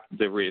capped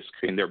the risk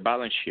in their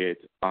balance sheet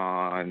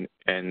in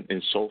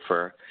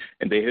SOFR,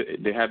 and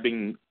they have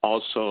been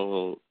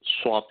also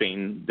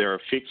swapping their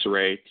fixed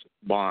rate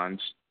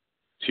bonds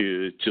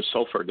to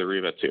SOFR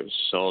derivatives.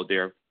 So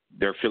they're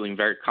feeling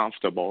very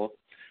comfortable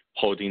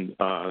holding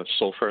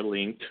SOFR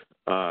linked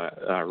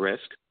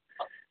risk.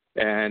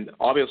 And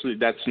obviously,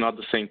 that's not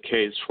the same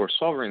case for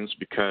sovereigns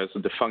because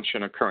the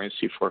functional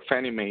currency for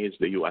Fannie Mae is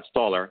the U.S.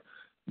 dollar.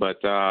 But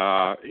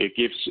it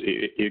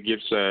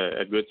gives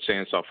a good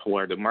sense of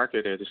where the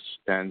market is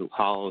and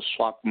how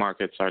swap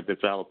markets are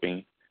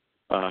developing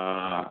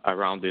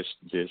around these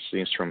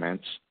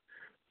instruments.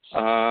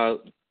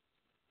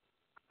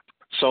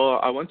 So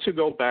I want to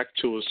go back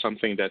to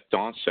something that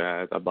Don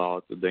said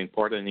about the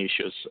important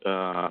issues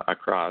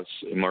across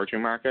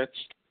emerging markets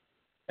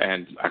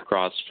and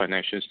across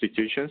financial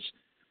institutions.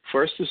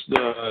 First is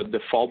the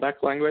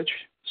fallback language.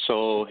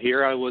 So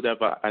here I would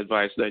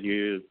advise that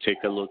you take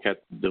a look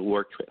at the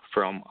work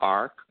from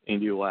ARC in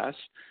the U.S.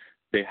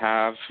 They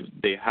have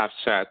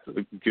set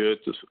good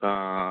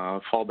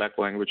fallback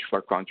language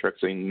for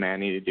contracts in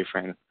many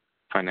different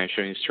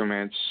financial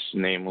instruments,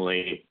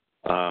 namely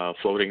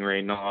floating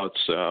rate notes,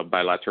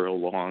 bilateral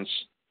loans,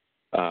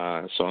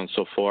 so on and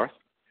so forth.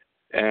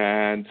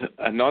 And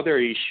another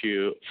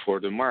issue for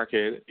the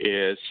market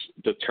is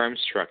the term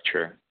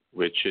structure,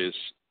 which is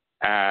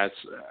as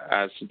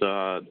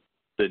the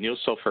new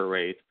SOFR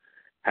rate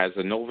has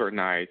an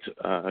overnight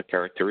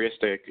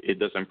characteristic, it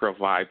doesn't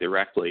provide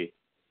directly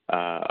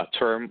a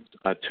term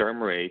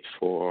rate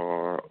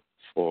for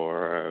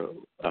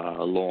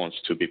loans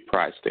to be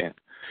priced in.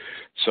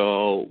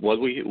 So what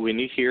we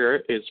need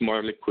here is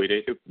more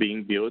liquidity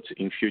being built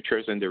in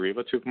futures and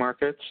derivative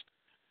markets,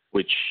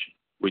 which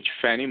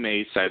Fannie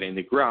Mae set in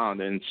the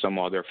ground and some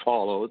other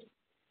followed.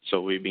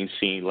 So we've been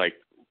seeing like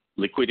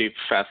liquidity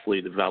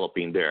fastly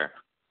developing there.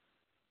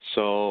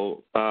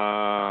 So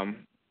now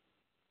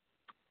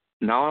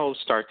I'll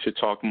start to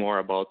talk more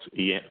about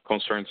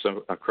concerns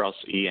across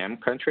EM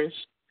countries.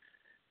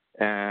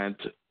 And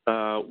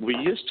we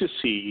used to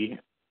see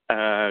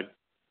a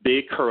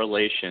big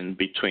correlation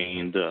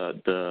between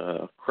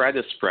the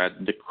credit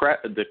spread,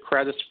 the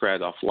credit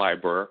spread of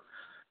LIBOR,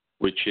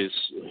 which is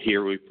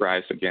here we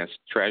price against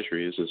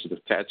treasuries as the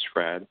TED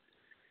spread,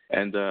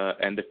 and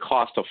the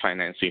cost of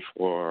financing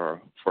for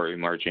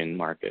emerging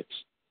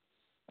markets.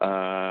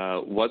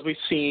 What we've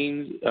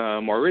seen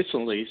more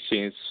recently,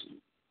 since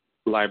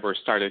LIBOR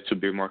started to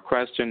be more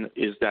questioned,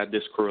 is that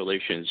this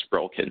correlation is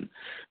broken.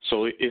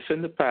 So if in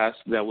the past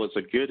that was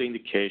a good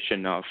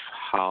indication of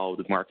how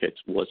the market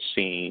was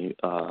seeing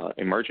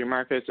emerging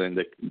markets and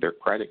their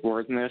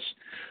creditworthiness,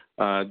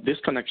 this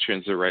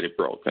connection is already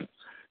broken.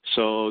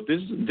 So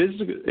this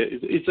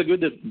it's a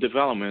good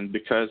development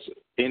because,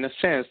 in a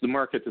sense, the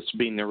market has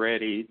been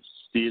already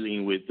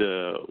dealing with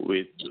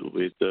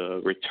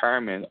the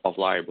retirement of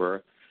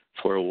LIBOR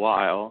for a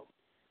while,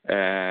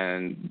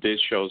 and this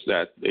shows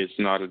that it's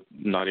not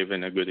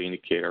even a good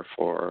indicator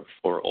for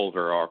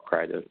overall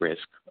credit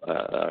risk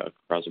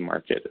across the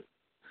market.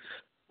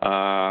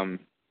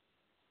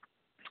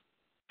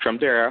 From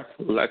there,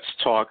 let's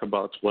talk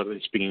about what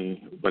is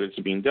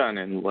being done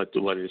and what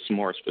is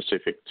more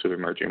specific to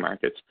emerging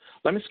markets.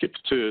 Let me skip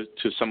to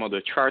some of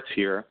the charts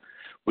here.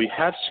 We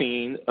have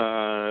seen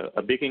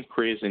a big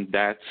increase in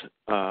debt,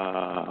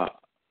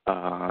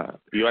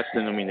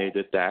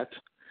 U.S.-denominated debt,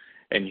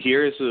 and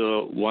here's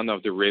one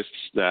of the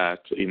risks that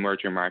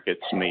emerging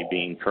markets may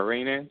be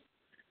incurring in,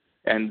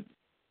 and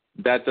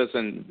that's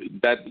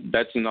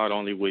not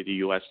only with the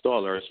U.S.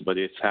 dollars, but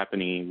it's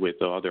happening with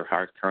the other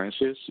hard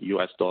currencies.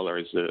 U.S. dollar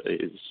is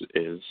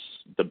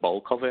the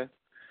bulk of it.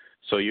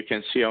 So you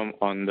can see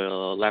on the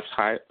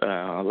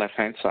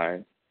left-hand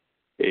side,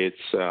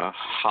 it's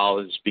how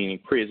it's been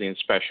increasing,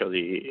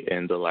 especially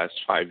in the last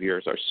 5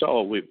 years or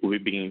so.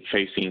 We've been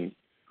facing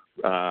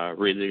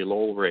really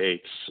low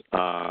rates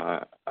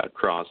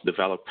across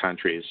developed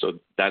countries. So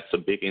that's a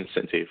big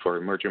incentive for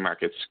emerging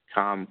markets to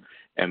come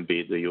and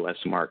beat the U.S.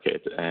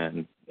 market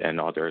and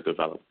other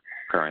developed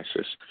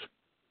currencies.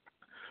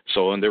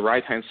 So on the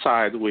right-hand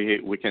side,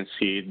 we can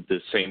see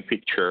the same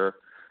picture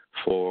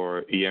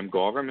for EM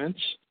governments.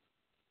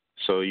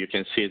 So you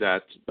can see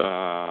that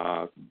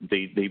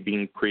they've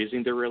been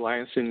increasing the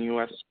reliance in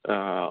U.S.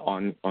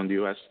 on the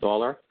U.S.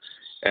 dollar,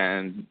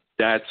 and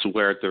that's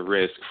where the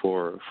risk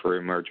for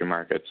emerging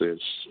markets is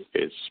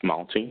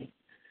mounting.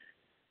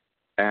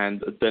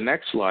 And the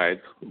next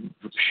slide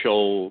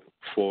show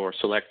for a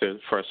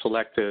selected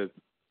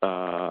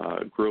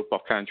group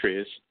of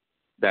countries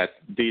that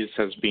this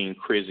has been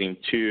increasing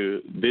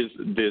to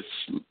the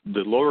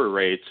lower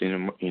rates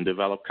in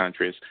developed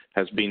countries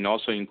has been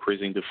also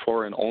increasing the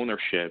foreign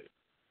ownership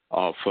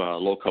of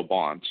local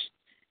bonds.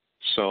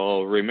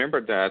 So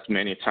remember that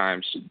many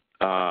times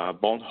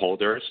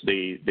bondholders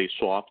they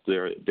swap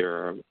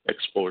their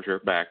exposure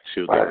back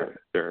to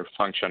their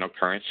functional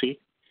currency.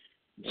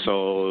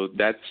 So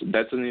that's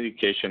an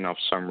indication of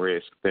some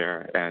risk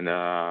there. And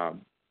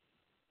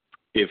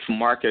if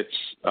markets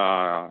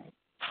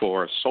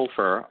for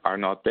SOFR are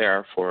not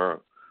there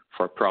for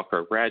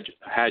proper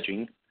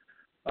hedging,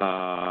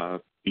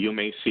 you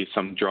may see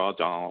some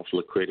drawdown of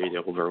liquidity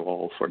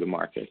overall for the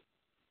market.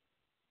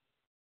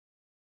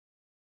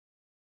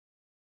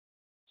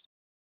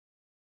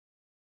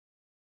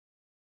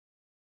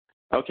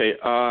 Okay,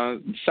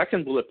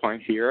 second bullet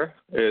point here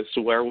is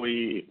where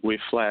we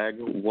flag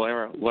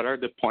what are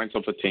the points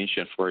of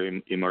attention for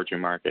emerging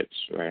markets,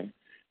 right?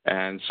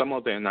 And some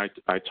of them I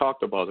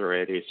talked about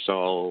already,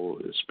 so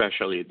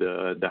especially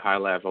the high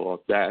level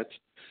of debt.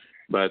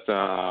 But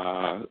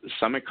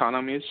some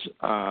economies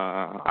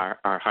are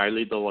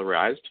highly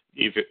dollarized,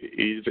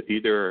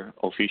 either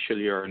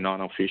officially or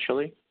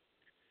non-officially.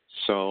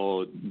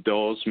 So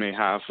those may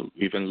have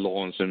even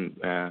loans and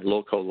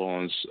local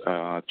loans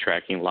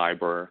tracking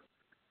LIBOR,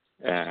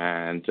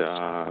 and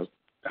a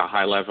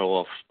high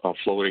level of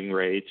floating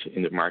rate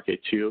in the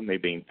market too may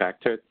be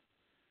impacted.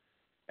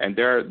 And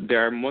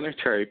there are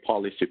monetary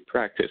policy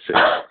practices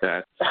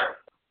that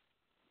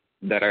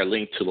are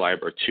linked to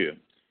LIBOR too.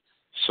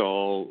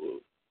 So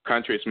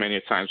countries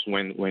many times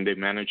when they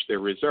manage their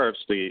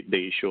reserves, they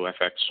issue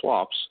FX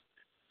swaps.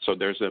 So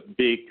there's a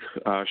big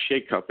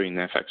shakeup in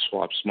FX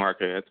swaps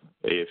market.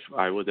 If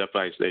I would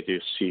advise that you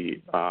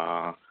see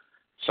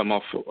some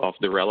of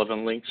the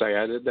relevant links I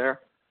added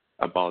there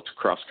about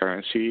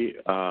cross-currency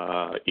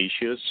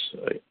issues.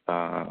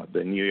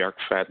 The New York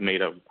Fed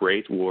made a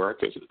great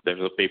work. There's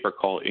a paper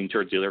called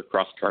Interdealer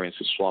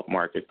Cross-Currency Swap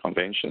Market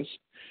Conventions,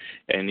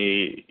 and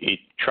it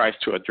tries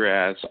to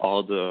address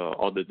all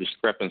the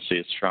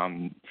discrepancies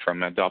from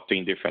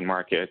adopting different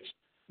markets,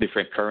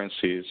 different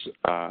currencies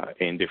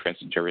in different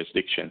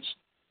jurisdictions.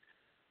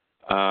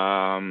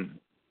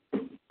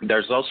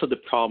 There's also the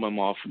problem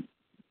of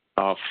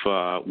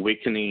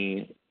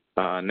weakening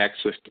net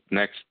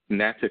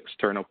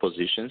external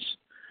positions.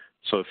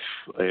 So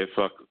if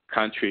a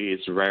country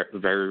is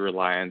very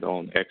reliant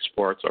on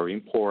exports or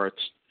imports,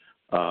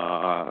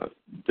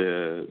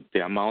 the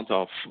amount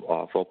of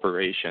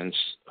operations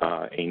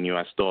in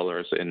U.S.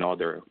 dollars and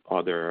other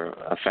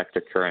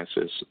affected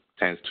currencies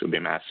tends to be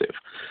massive.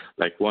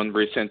 Like one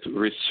recent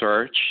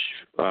research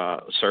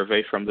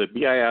survey from the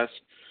BIS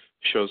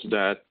shows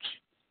that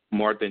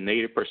more than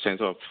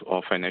 80% of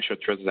financial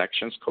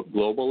transactions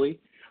globally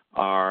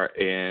are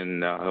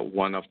in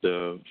one of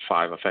the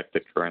 5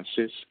 affected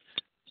currencies.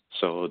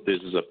 So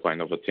this is a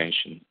point of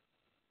attention.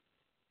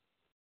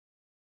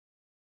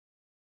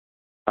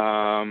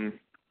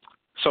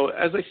 So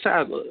as I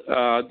said,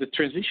 the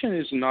transition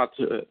is not,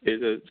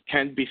 it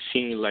can't be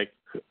seen like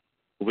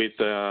with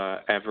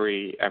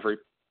every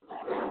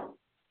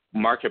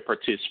market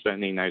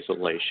participant in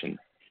isolation.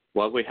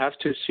 What we have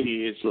to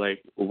see is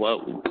like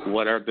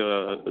what are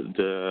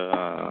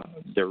the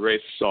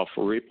risks of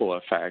ripple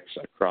effects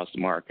across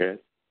the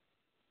market,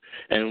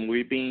 and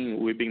we've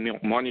been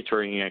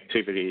monitoring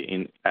activity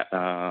in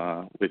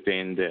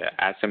within the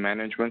asset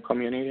management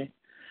community,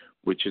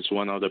 which is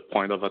one of the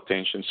point of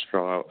attentions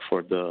for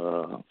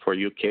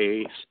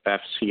UK's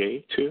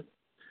FCA too.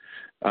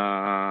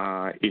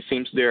 It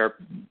seems they're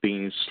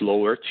being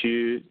slower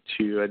to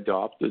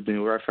adopt the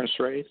new reference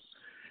rate.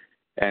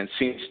 And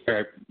since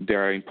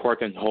there are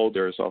important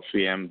holders of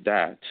VM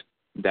debt,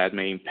 that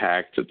may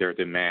impact their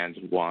demand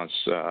once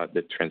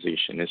the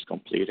transition is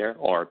completed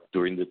or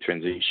during the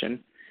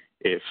transition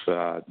if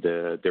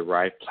the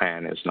right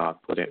plan is not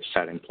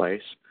set in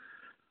place.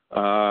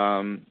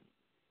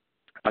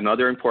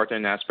 Another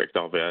important aspect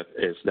of it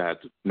is that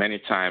many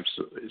times,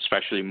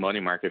 especially money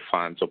market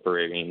funds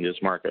operating in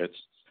these markets,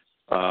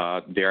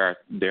 they are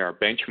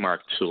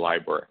benchmarked to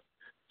LIBOR.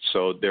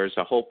 So there's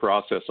a whole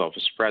process of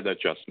spread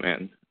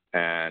adjustment,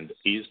 and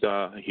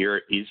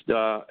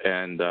ISDA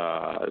and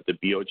the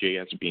BOJ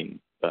has been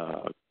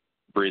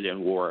brilliant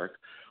work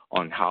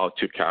on how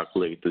to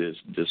calculate this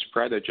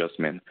spread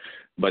adjustment,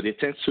 but it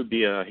tends to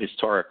be a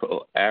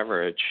historical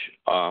average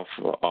of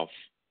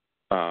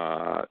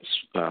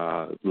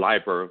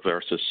LIBOR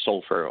versus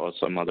SOFR or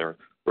some other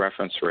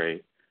reference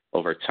rate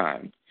over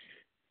time.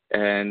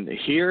 And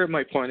here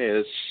my point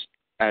is,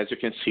 as you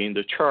can see in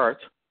the chart,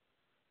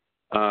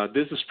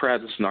 this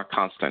spread is not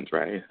constant,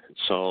 right?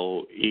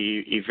 So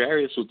it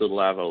varies with the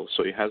level,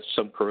 so it has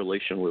some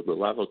correlation with the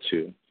level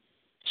too.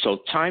 So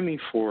timing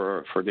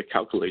for the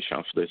calculation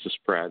of this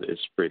spread is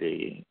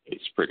pretty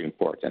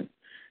important.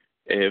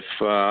 If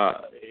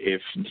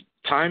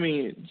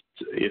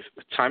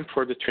time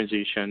for the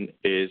transition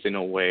is in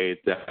a way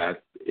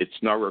that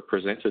it's not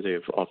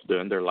representative of the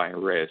underlying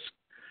risk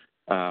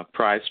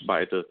priced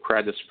by the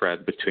credit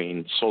spread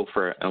between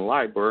SOFR and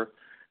LIBOR,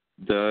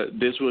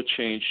 this will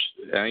change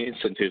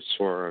incentives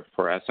for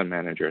asset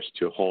managers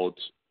to hold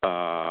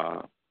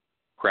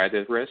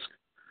credit risk.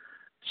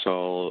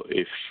 So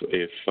if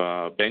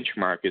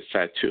benchmark is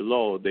set too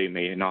low, they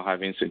may not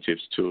have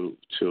incentives to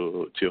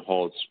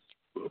hold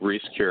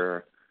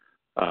riskier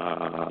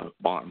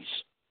bonds.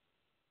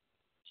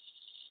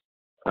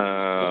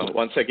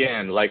 Once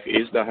again, like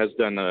ISDA has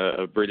done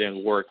a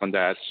brilliant work on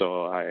that,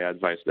 so I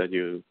advise that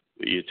you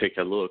take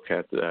a look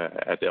at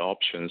the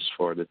options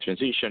for the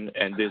transition,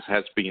 and this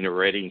has been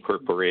already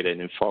incorporated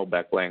in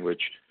fallback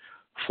language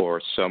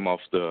for some of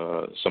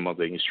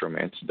the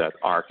instruments that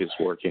ARC is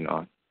working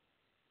on.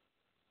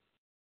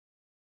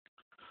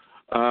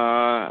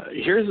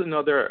 Here's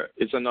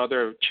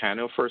another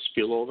channel for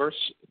spillovers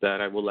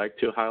that I would like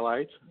to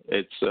highlight.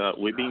 It's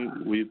we've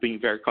been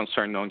very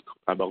concerned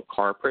about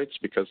corporates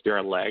because they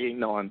are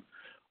lagging on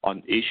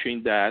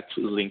issuing that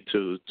linked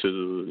to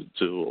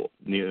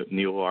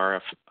new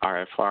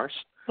RFRs.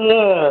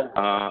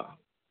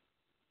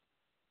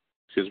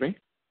 Excuse me.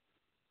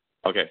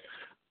 Okay.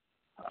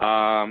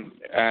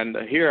 And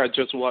here I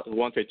just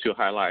wanted to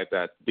highlight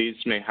that these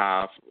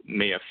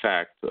may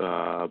affect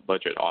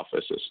budget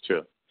offices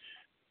too.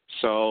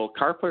 So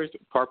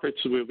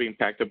corporates will be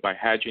impacted by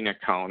hedging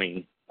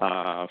accounting,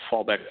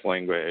 fallback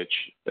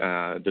language,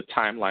 the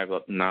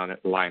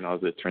timeline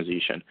of the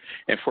transition.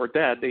 And for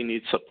that, they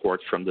need support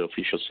from the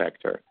official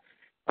sector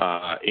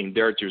in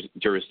their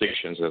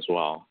jurisdictions as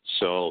well.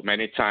 So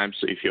many times,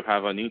 if you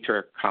have an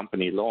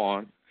intercompany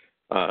loan,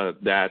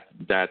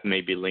 that may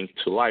be linked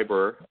to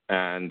LIBOR,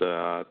 and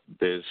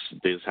this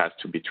has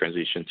to be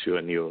transitioned to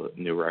a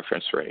new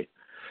reference rate.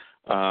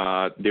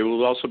 They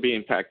will also be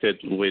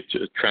impacted with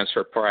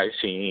transfer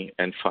pricing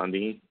and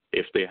funding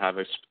if they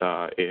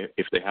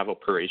have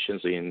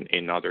operations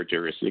in other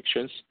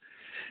jurisdictions.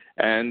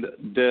 And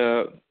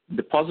the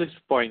positive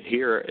point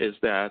here is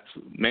that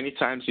many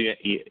times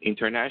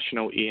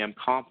international EM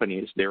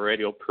companies, they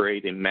already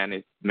operate in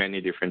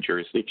many different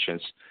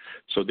jurisdictions,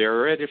 so they're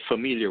already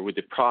familiar with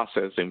the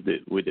process and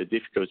with the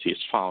difficulties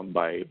found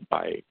by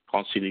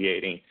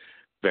conciliating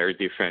very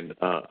different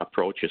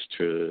approaches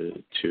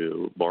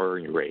to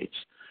borrowing rates.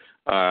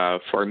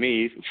 For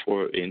me,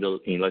 in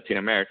Latin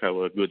America,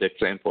 a good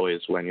example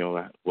is when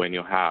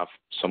you have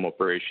some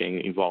operation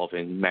involved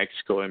in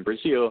Mexico and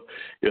Brazil,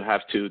 you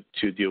have to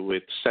deal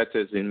with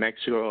CETES in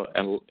Mexico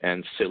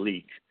and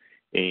SELIC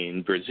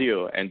in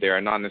Brazil, and they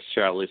are not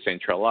necessarily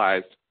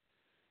centralized,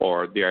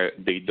 or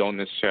they don't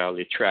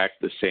necessarily track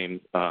the same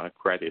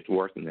credit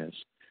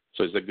worthiness.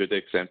 So it's a good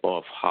example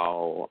of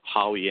how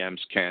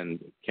EMs can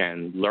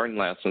learn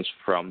lessons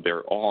from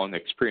their own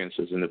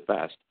experiences in the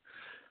past.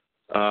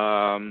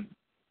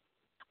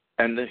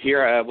 And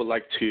here I would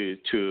like to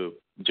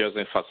just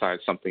emphasize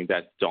something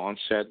that Don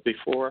said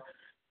before.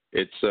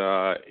 It's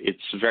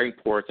very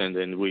important,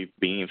 and we've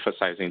been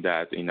emphasizing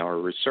that in our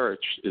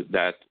research, is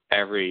that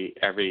every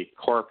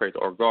corporate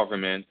or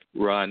government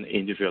run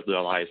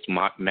individualized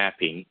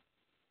mapping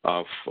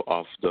of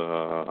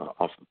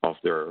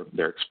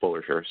their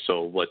exposure.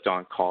 So what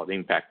Don called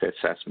impact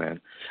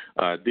assessment.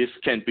 This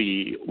can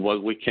be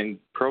what we can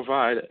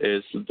provide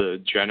is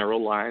the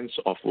general lines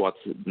of what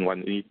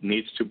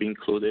needs to be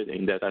included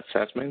in that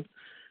assessment,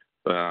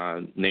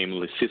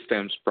 namely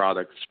systems,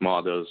 products,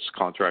 models,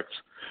 contracts.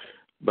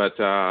 But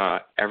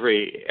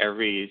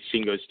every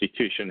single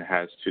institution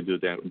has to do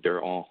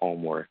their own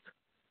homework.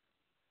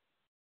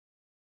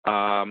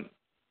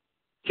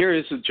 Here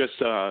is just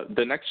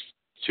the next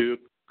two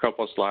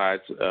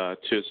slides.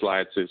 Two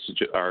slides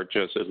are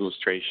just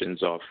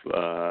illustrations of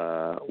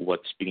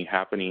what's been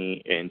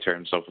happening in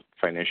terms of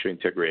financial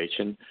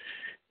integration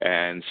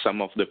and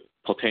some of the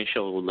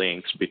potential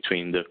links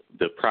between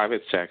the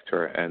private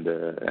sector and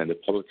the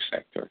public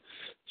sector.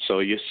 So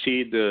you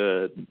see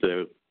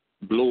the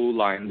blue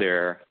line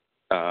there,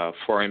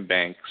 foreign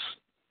banks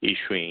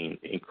issuing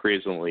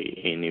increasingly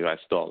in U.S.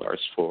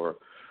 dollars for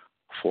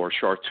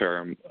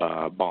short-term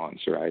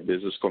bonds, right?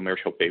 This is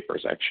commercial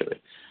papers, actually.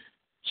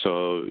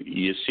 So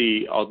you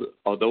see,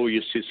 although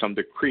you see some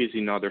decrease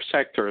in other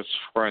sectors,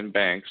 foreign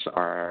banks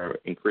are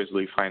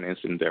increasingly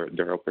financing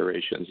their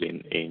operations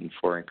in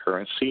foreign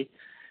currency.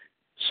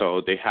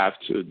 So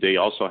they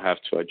also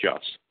have to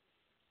adjust.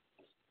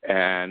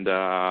 And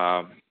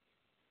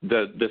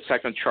the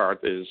second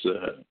chart is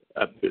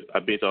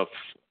a bit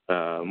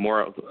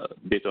more of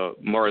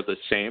the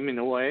same in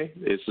a way.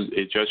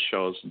 It just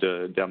shows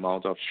the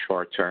amount of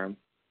short-term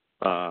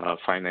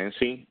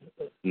financing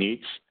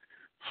needs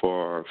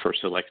for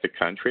selected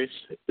countries.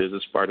 This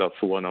is part of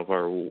one of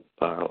our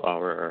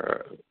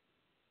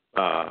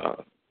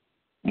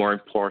more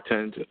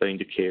important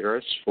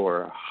indicators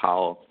for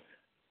how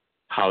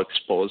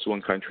exposed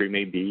one country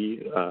may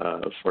be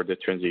for the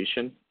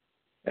transition.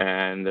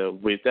 And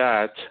with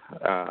that,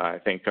 I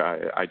think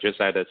I just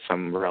added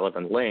some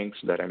relevant links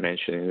that I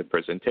mentioned in the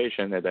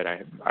presentation and that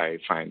I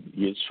find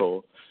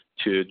useful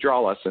to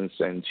draw lessons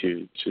and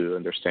to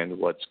understand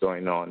what's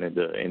going on in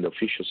the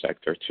official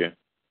sector too.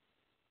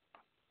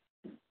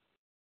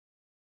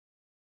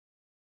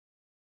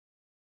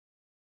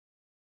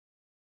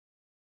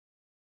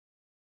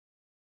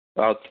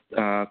 Well,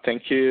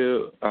 thank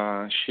you,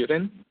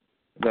 Shirin.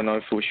 I don't know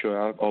if we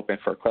should open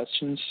for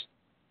questions.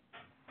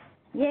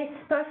 Yes,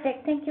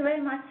 perfect. Thank you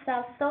very much,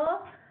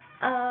 Celso.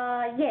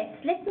 Yes,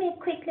 let me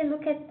quickly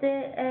look at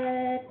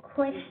the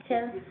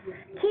questions.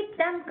 Keep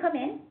them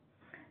coming.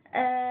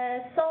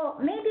 So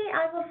maybe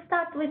I will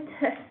start with,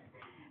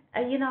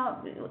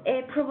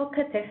 a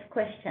provocative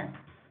question.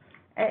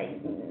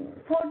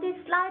 For this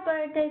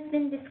LIBOR, there's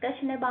been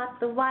discussion about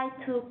the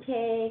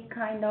Y2K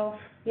kind of,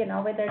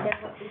 whether there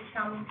will be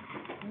some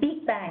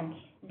Big Bang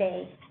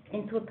day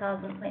in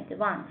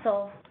 2021.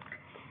 So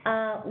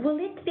will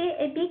it be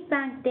a Big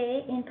Bang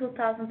day in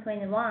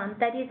 2021?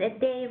 That is a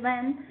day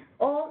when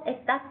all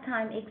at that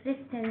time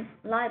existing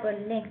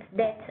LIBOR-linked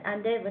debt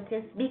and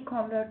derivatives be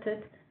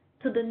converted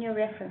to the new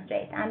reference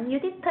rate. And you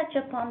did touch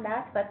upon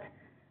that, but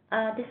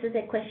this is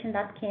a question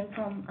that came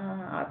from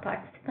our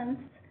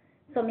participants.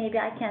 So maybe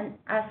I can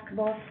ask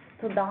both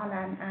to Don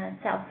and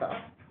Celso.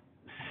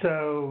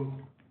 So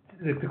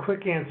the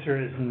quick answer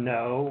is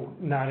no,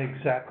 not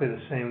exactly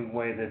the same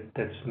way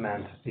that's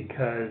meant,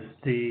 because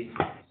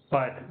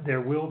but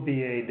there will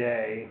be a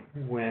day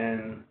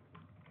when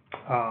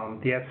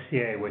the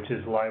FCA, which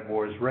is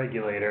LIBOR's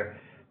regulator,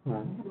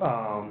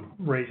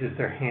 raises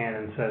their hand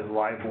and says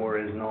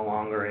LIBOR is no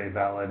longer a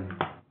valid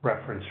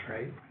reference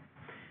rate,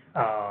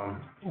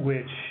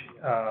 which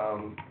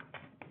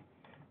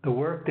the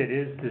work that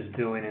ISD is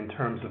doing in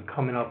terms of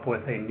coming up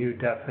with a new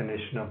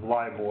definition of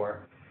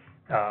LIBOR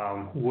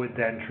would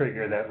then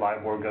trigger that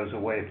LIBOR goes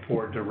away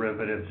for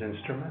derivatives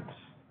instruments.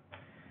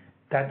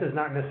 That does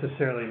not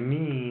necessarily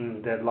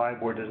mean that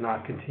LIBOR does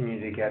not continue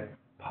to get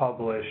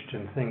published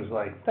and things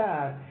like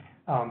that,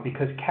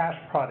 because cash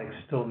products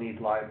still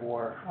need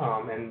LIBOR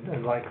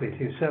and likely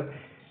to. So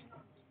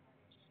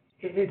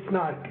it's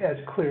not as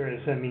clear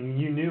as,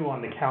 you knew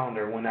on the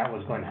calendar when that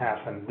was going to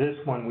happen. This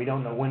one, we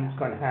don't know when it's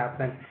going to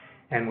happen,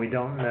 and we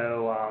don't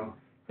know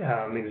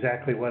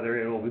exactly whether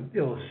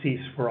it'll cease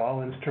for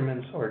all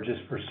instruments or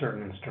just for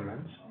certain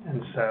instruments.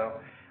 And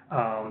so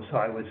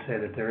I would say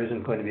that there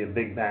isn't going to be a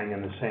big bang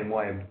in the same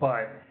way,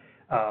 but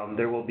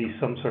there will be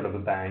some sort of a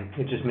bang.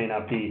 It just may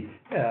not be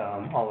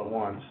all at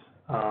once.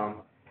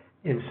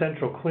 In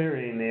central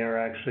clearing, they are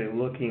actually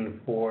looking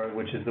for,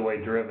 which is the way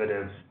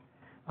derivatives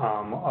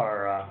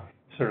are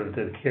sort of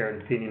the care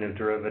and feeding of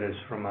derivatives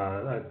from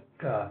a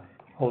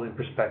holding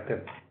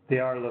perspective. They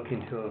are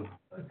looking to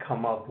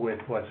come up with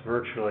what's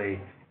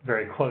virtually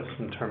very close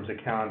in terms of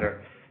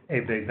calendar, a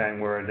big bang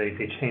where they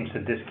change the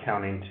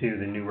discounting to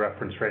the new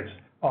reference rates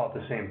all at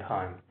the same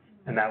time,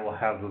 and that will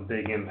have a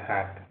big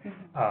impact.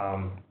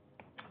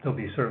 There'll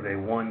be sort of a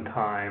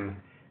one-time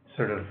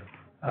sort of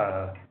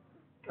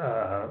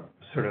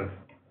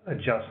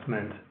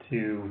adjustment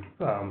to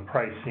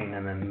pricing,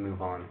 and then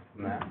move on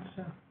from that.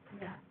 So.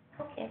 Yeah.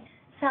 Okay.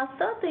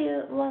 Celso, do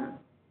you want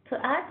to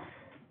add?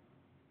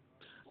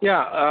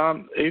 Yeah,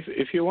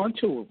 if you want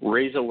to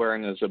raise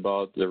awareness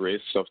about the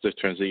risks of the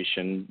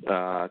transition,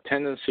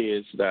 tendency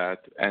is that,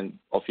 and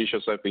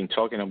officials have been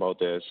talking about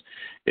this,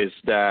 is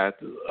that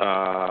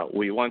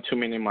we want to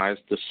minimize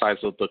the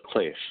size of the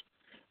cliff.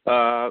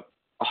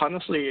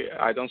 Honestly,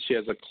 I don't see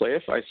it as a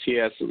cliff. I see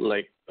it as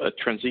like a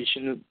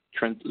transition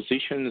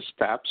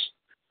steps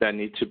that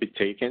need to be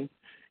taken,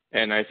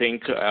 and I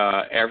think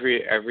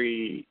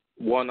every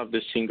one of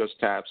the single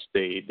steps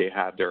they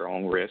have their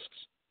own risks.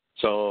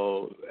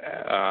 So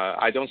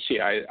I don't see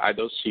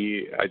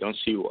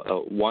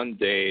one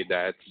day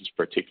that is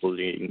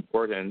particularly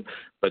important,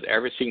 but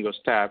every single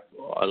step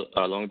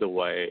along the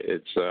way,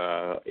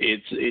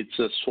 it's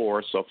a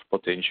source of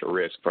potential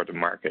risk for the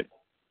market.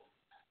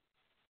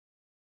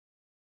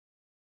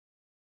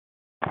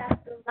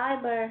 That the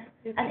LIBOR,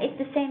 and at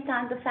the same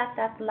time, the fact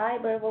that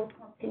LIBOR will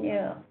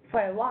continue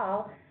for a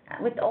while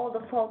with all the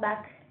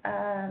fallback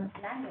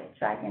language,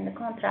 right, in the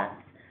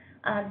contracts.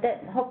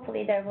 That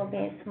hopefully there will be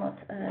a smooth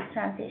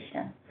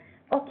transition.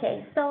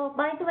 Okay, so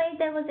by the way,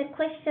 there was a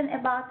question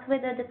about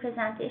whether the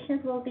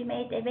presentations will be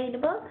made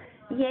available.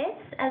 Yes,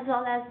 as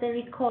well as the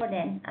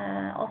recording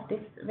of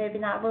this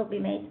webinar will be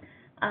made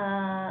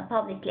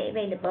publicly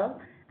available.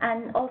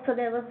 And also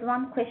there was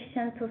one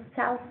question to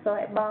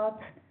Celso about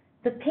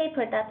the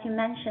paper that you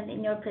mentioned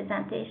in your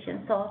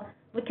presentation, so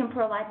we can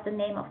provide the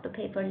name of the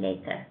paper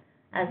later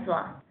as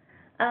well.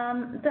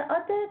 The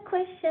other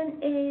question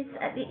is,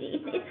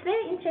 it's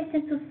very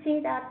interesting to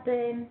see that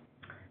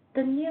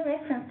the new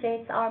reference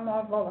rates are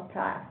more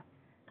volatile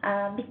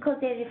because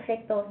they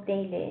reflect those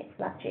daily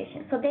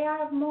fluctuations. So they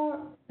are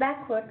more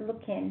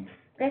backward-looking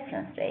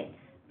reference rates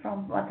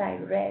from what I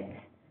read.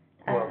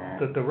 Well,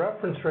 the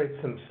reference rates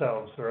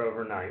themselves are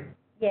overnight.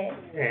 Yes.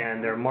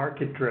 And they're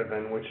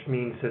market-driven, which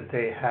means that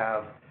they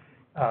have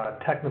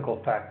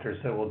technical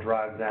factors that will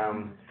drive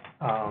them.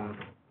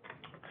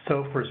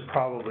 SOFR is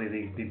probably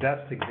the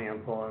best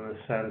example in the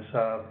sense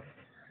of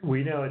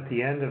we know at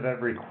the end of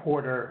every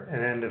quarter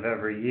and end of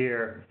every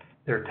year,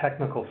 there are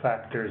technical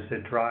factors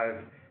that drive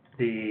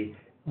the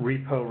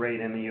repo rate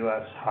in the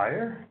U.S.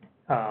 higher.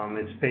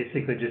 It's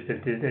basically just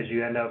as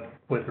you end up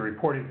with the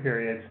reporting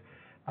periods,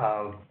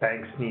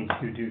 banks need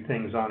to do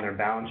things on their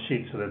balance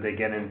sheet so that they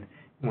get in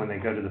when they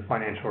go to the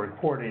financial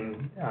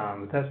reporting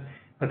test,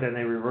 but then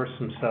they reverse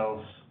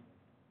themselves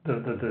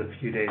the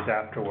few days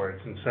afterwards.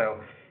 And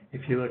so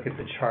if you look at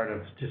the chart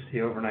of just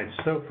the overnight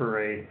SOFR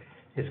rate,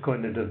 it's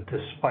going to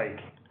spike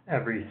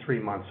every 3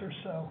 months or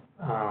so.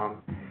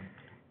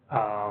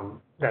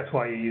 That's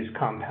why you use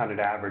compounded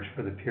average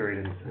for the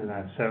period and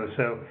that. So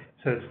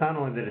it's not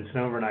only that it's an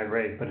overnight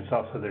rate, but it's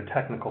also their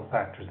technical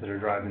factors that are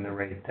driving the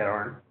rate that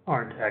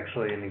aren't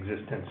actually in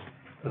existence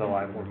for the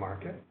LIBOR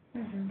market.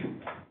 Mm-hmm.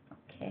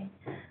 Okay.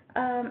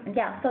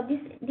 Yeah, so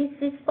this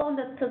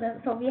responded to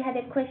so we had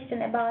a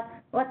question about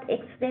what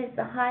explains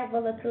the high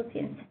volatility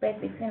in spread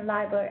between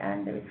LIBOR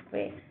and the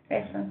risk-free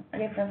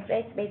reference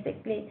rates,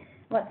 basically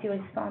what you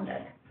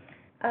responded.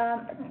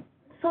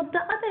 So the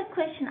other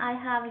question I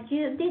have,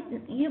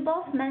 you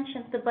both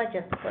mentioned the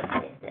budget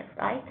perspective,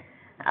 right?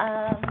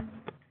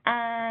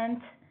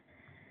 And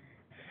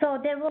so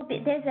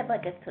there's a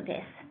budget to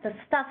this, the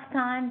staff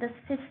time, the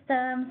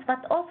systems,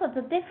 but also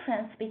the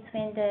difference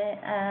between the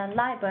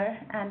LIBOR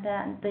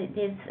and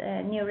these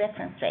new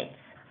reference rates.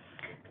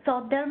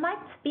 So there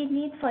might be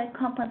need for a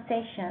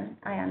compensation,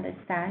 I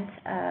understand,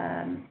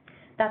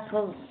 that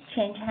will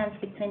change hands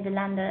between the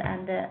lender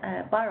and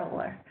the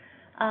borrower.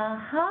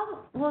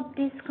 How would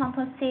this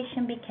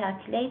compensation be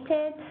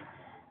calculated?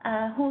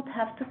 Who would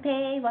have to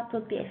pay? What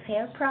would be a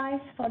fair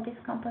price for this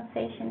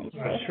compensation?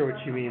 I'm not sure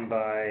what you mean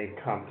by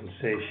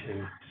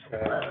compensation.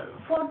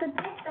 For the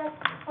debt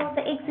for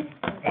the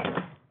existing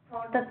debt,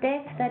 for the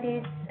debt that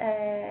is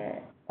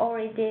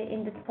already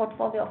in the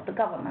portfolio of the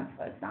government,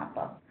 for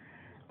example,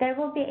 there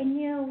will be a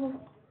new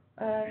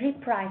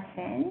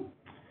repricing.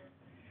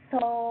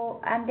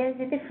 So, and there's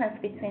a difference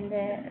between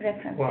the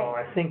reference Well,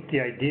 rates. I think the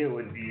idea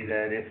would be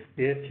that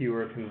if you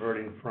were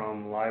converting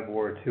from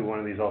LIBOR to one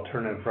of these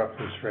alternative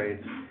reference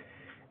rates,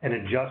 an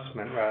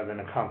adjustment rather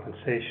than a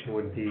compensation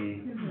would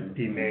be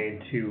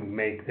made to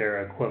make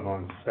their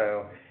equivalent.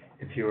 So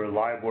if you were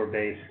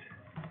LIBOR-based,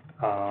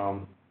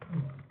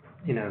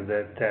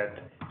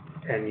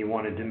 and you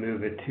wanted to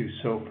move it to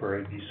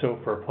SOFR, it'd be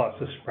SOFR plus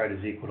the spread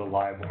is equal to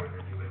LIBOR,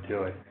 and you would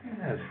do it.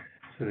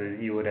 So that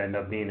you would end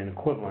up being an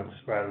equivalence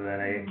rather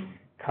than a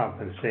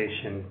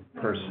compensation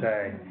per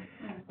se.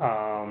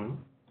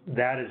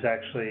 That is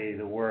actually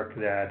the work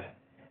that,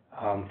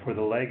 for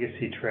the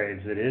legacy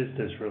trades, that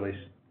ISDA is really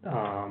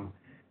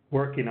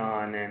working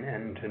on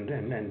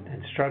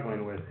and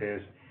struggling with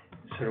is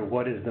sort of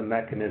what is the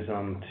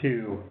mechanism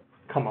to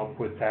come up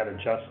with that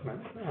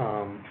adjustment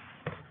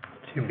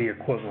to be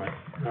equivalent.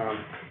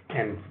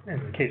 And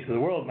in the case of the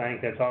World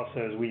Bank, that's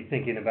also, as we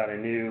thinking about a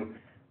new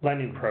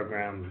lending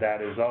program,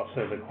 that is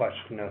also the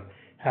question of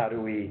how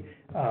do we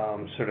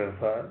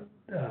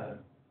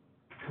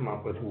come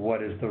up with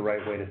what is the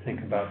right way to think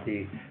about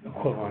the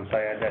equivalence. I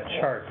had that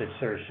chart that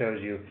sort of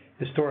shows you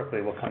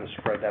historically what kind of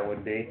spread that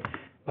would be.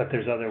 but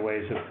there's other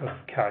ways of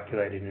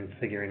calculating and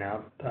figuring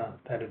out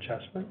that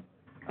adjustment.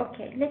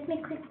 Okay, let me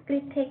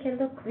quickly take a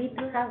look. We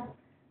do have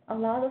a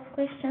lot of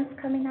questions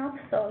coming up,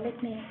 so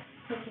let me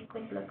take a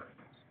quick look.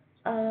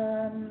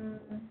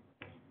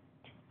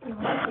 You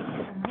want to take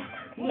a note?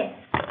 Yes.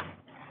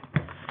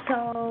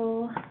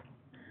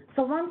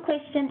 So one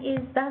question is,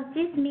 does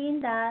this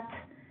mean that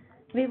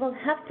we will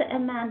have to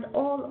amend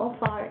all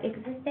of our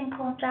existing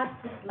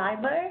contracts with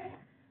LIBOR?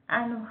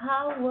 And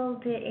how will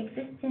the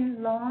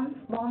existing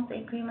bond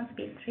agreements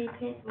be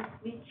treated,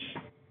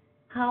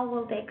 how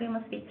will the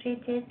agreements be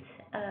treated,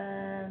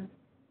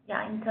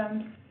 in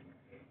terms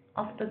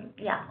of the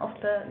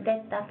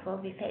debt that will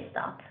be phased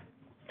out?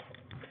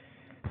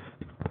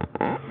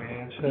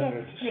 Yes.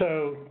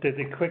 So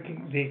the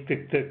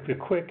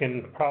quick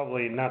and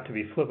probably not to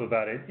be flip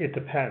about it, it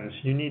depends.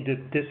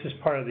 This is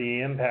part of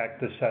the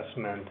impact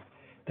assessment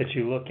that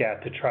you look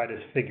at to try to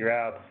figure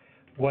out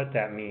what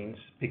that means,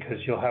 because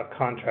you'll have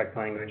contract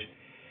language.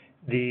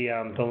 The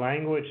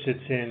language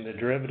that's in the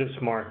derivatives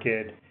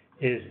market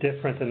is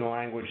different than the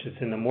language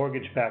that's in the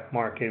mortgage-backed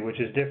market, which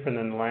is different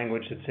than the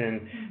language that's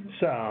in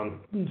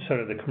sort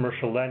of the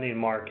commercial lending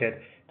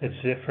market. That's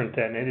different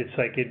than it. It's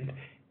like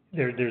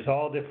there's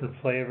all different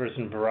flavors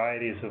and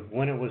varieties of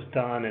when it was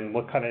done and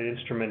what kind of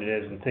instrument it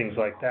is and things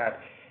like that,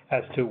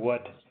 as to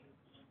what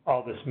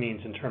all this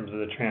means in terms of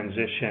the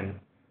transition.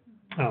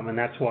 And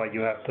that's why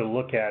you have to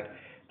look at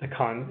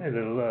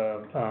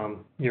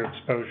your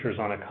exposures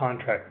on a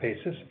contract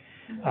basis,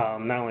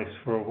 not only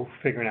for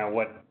figuring out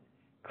what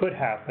could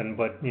happen,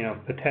 but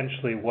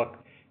potentially what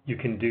you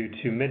can do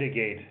to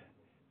mitigate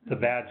the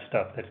bad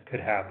stuff that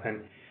could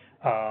happen.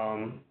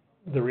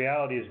 The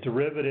reality is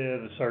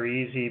derivatives are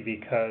easy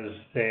because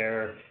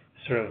they're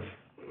sort of,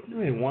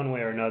 in one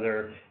way or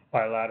another,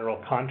 bilateral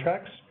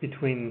contracts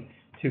between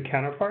two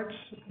counterparts.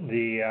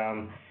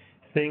 The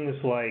things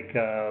like,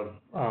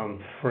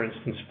 for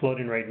instance,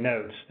 floating rate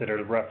notes that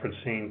are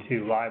referencing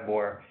to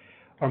LIBOR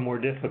are more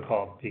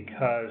difficult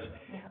because,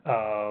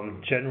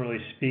 generally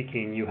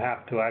speaking, you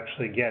have to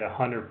actually get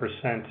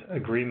 100%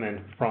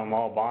 agreement from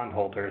all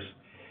bondholders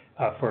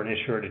for an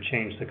issuer to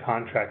change the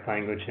contract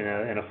language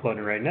in a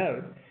floating rate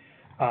note.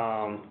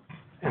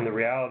 And the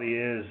reality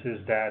is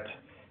that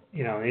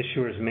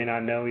issuers may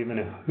not know even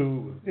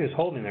who is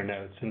holding their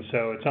notes, and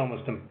so it's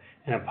almost an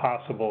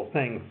impossible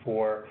thing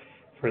for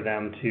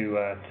them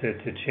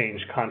to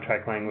change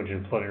contract language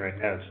in floating rate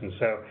notes. And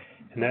so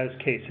in those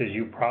cases,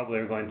 you probably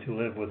are going to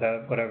live with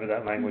whatever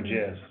that language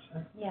is.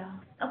 Yeah.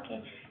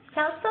 Okay.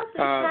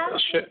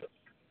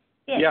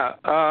 Yes. Yeah,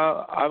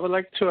 I would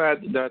like to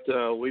add that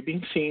we've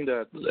been seeing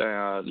that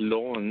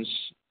loans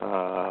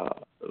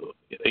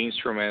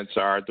instruments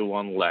are the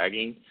one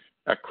lagging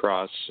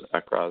across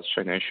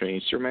financial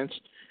instruments.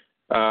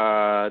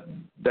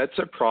 That's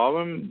a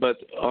problem, but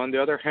on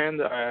the other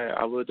hand,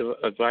 I would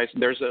advise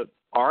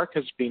ARC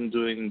has been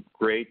doing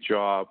great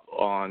job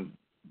on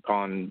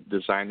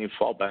designing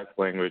fallback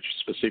language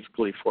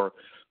specifically for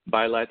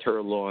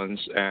bilateral loans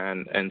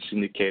and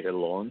syndicated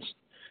loans.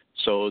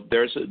 So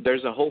there's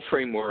a whole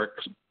framework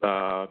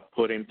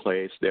put in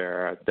place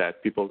there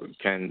that people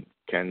can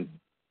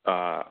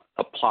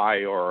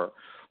apply or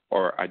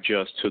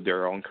adjust to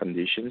their own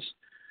conditions.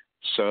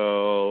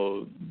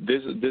 So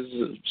this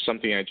is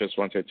something I just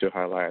wanted to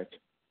highlight.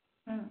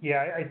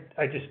 Yeah,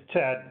 I just to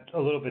add a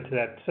little bit to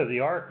that. So the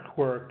ARC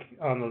work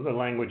on the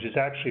language is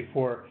actually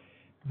for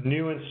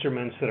new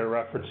instruments that are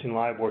referencing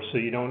LIBOR, so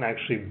you don't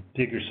actually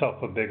dig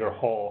yourself a bigger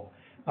hole.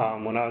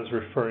 When I was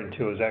referring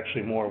to is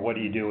actually more what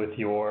do you do with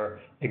your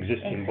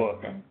existing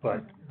book.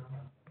 But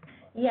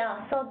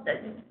yeah, so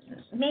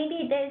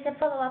maybe there is a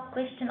follow-up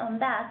question on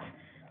that.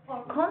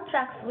 For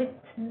contracts with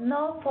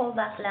no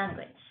fallback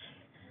language,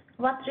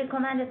 what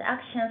recommended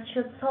actions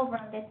should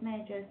sovereign debt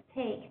managers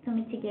take to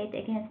mitigate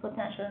against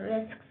potential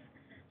risks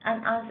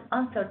and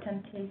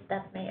uncertainties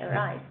that may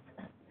arise?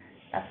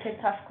 That's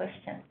a tough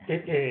question.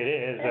 It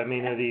is. I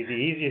mean, the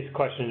easiest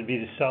question would be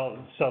to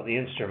sell the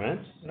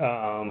instrument.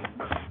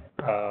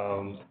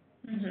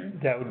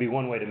 That would be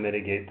one way to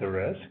mitigate the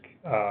risk.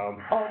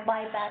 Or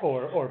buy back.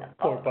 Or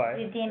buy.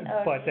 Redeem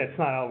early. But that's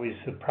not always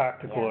a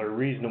practical or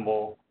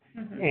reasonable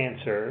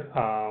answer.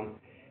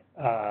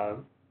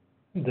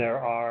 There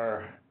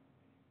are,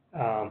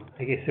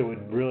 I guess it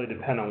would really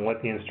depend on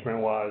what the instrument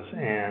was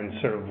and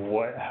sort of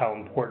how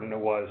important it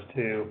was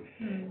to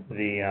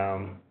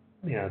the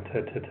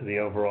to the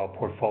overall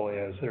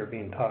portfolios that are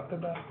being talked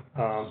about,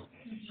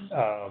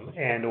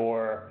 and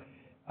or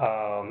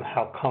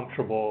how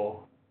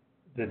comfortable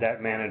the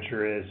debt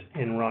manager is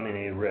in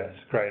running a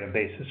risk, right, a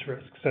basis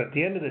risk. So at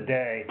the end of the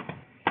day,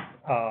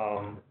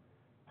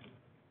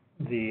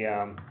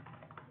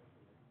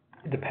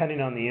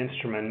 depending on the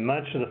instrument,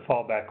 much of the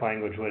fallback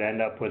language would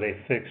end up with a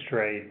fixed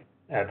rate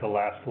at the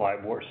last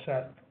LIBOR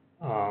set.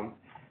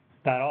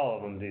 Not all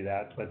of them do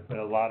that, but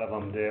a lot of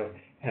them do.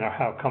 And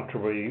how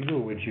comfortable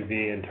would you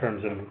be in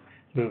terms of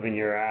moving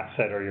your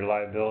asset or your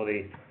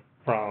liability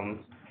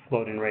from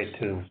floating rate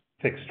to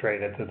fixed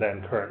rate at the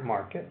then current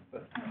market?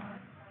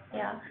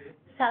 Yeah.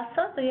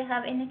 Celso, do you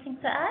have anything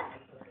to add?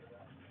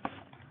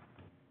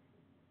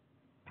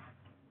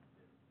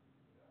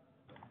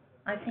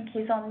 I think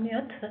he's on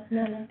mute.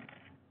 No,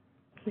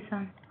 he's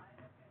on.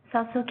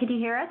 Celso, can you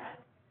hear us?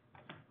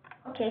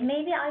 Okay,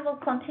 maybe I will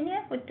continue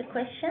with the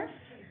questions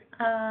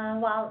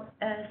while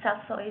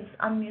Celso is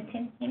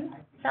unmuting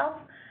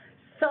himself.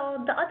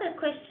 So the other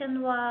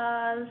question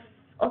was,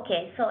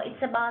 okay, so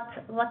it's about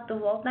what the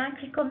World Bank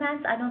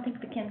recommends. I don't think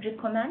we can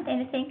recommend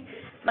anything,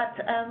 but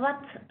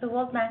what the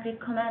World Bank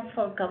recommends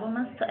for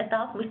governments to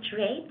adopt, which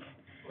rates,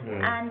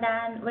 and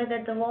then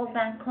whether the World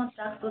Bank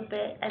contracts would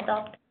be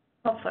adopt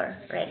proper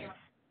rates.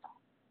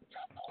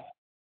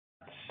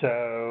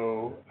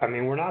 So, I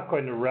mean, we're not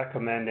going to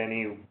recommend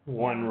any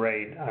one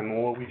rate. I mean,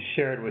 what we've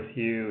shared with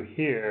you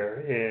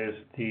here is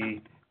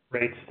the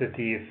rates that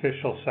the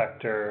official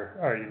sector,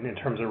 or in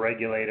terms of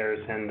regulators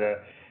and the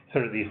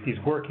sort of these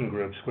working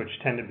groups, which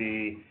tend to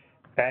be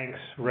banks,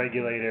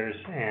 regulators,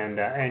 and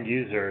end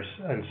users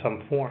in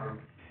some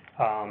form,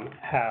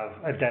 have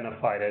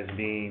identified as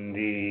being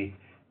the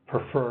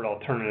preferred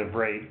alternative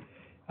rate.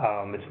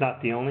 It's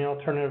not the only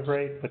alternative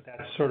rate, but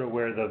that's sort of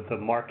where the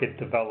market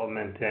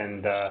development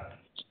and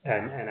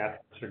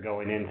efforts are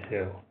going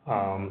into.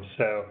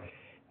 So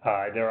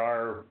there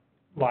are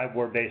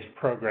LIBOR-based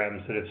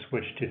programs that have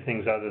switched to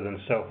things other than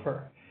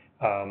SOFR.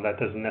 That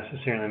doesn't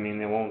necessarily mean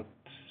they won't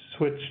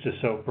switch to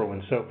SOFR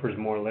when SOFR is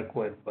more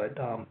liquid, but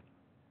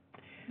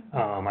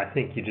I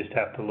think you just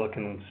have to look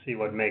and see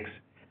what makes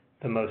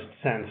the most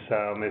sense.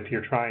 If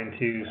you're trying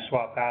to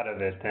swap out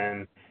of it,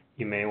 then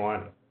you may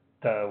want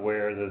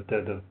where the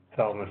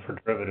development for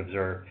derivatives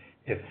are.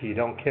 If you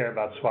don't care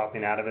about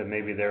swapping out of it,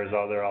 maybe there's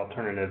other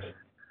alternatives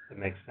that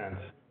make sense.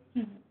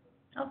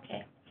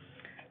 Okay.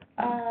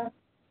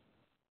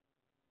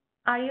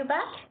 Are you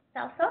back,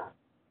 Celso?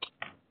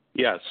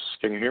 Yes.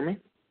 Can you hear me?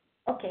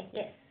 Okay.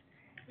 Yes.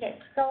 Yes.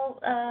 So,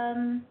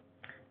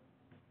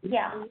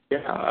 yeah.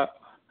 Yeah.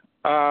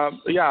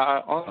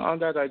 On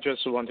that, I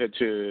just wanted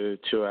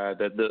to add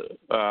that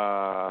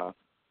the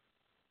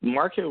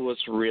market was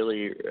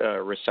really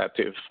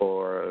receptive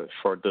for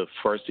the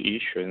first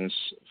issuance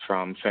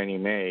from Fannie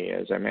Mae,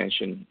 as I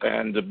mentioned,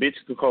 and the bid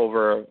took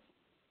over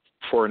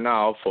for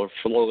now for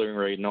floating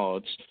rate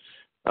notes.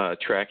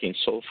 Tracking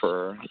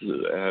SOFR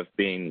has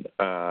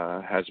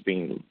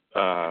been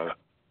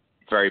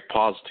very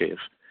positive.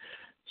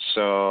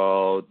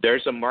 So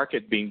there's a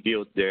market being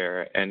built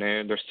there, and I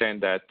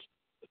understand that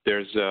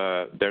there's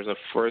a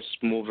first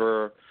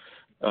mover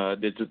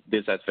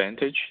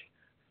disadvantage,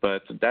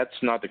 but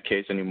that's not the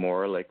case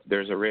anymore. Like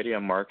there's already a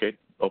market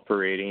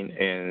operating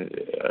in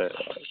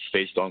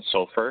based on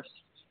SOFR,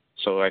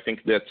 so I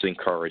think that's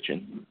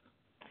encouraging.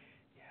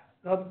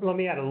 Let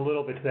me add a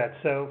little bit to that.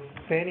 So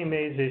Fannie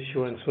Mae's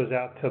issuance was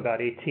out to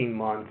about 18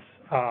 months.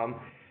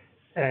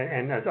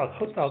 And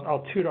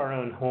I'll toot our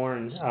own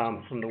horn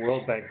from the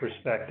World Bank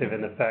perspective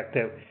in the fact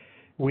that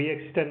we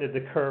extended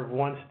the curve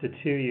once to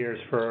 2 years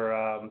for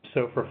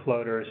SOFR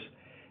floaters,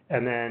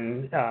 and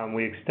then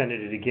we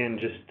extended it again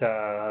just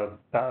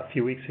about a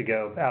few weeks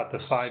ago out to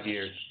 5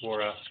 years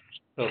for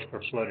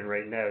SOFR floating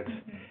rate notes.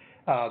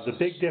 The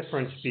big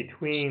difference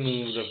between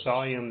the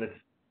volume that's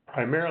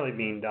primarily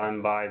being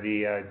done by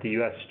the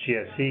U.S.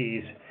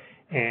 GSEs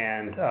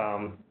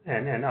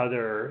and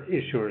other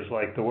issuers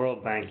like the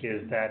World Bank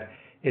is that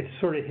it's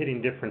sort of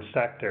hitting different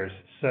sectors.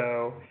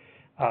 So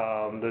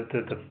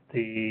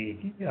the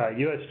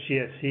U.S.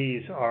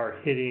 GSEs are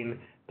hitting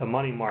the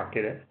money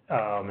market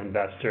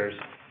investors,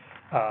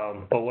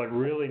 but what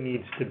really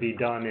needs to be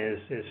done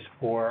is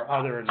for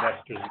other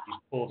investors to be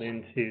pulled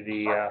into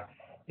the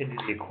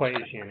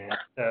equation. And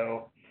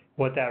so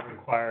what that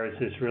requires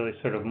is really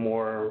sort of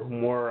more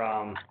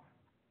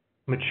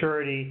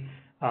maturity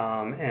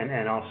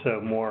and also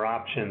more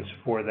options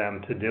for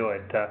them to do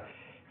it.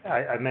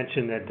 I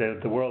mentioned that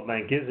the World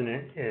Bank is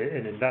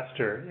an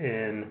investor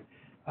in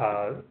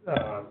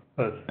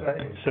both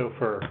in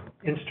SOFR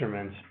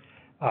instruments.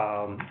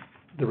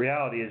 The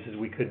reality is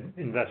we could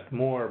invest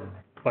more,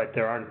 but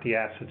there aren't the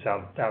assets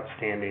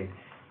outstanding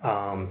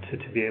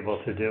to be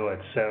able to do it.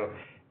 So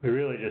we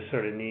really just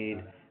sort of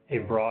need a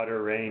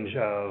broader range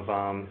of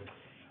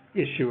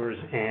issuers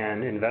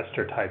and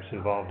investor types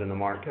involved in the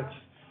markets.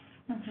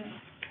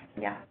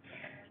 Yeah.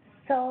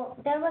 So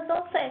there was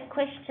also a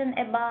question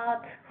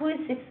about whose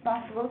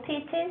responsibility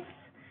it is.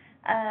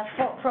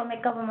 From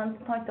a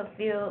government point of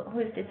view,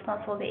 whose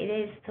responsibility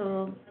it is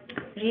to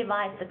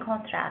revise the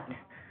contract.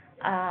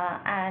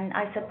 And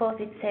I suppose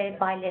it's a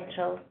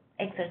bilateral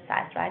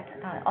exercise, right?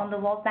 On the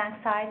World Bank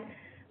side,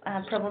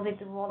 probably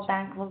the World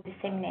Bank will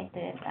disseminate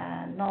the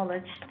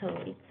knowledge to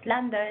its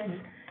lenders.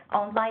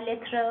 On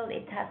bilateral,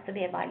 it has to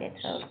be a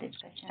bilateral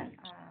discussion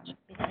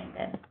between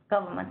the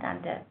government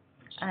and the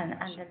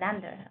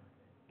lender.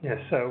 Yeah.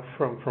 So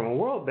from a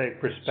World Bank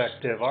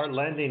perspective, our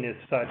lending is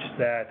such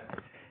that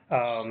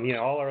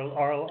all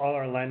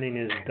our lending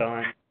is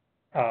done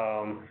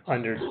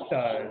under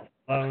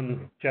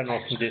loan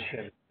general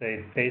conditions.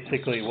 They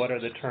basically, what are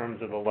the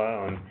terms of the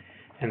loan?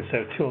 And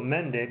so to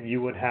amend it,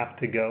 you would have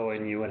to go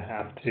and you would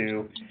have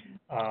to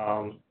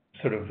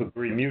sort of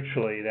agree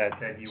mutually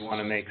that you want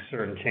to make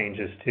certain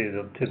changes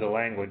to the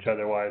language.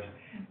 Otherwise,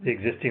 the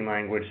existing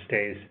language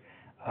stays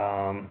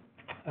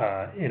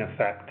in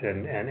effect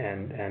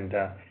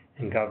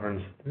and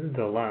governs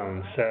the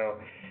loan. So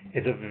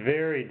it's a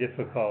very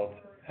difficult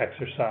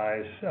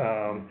exercise.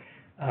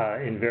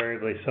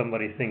 Invariably,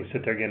 somebody thinks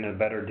that they're getting a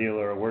better deal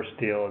or a worse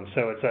deal, and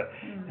so it's a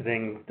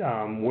thing.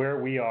 Where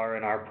we are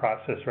in our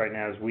process right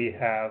now is we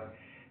have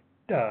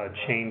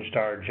changed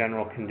our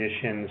general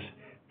conditions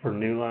for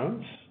new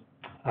loans,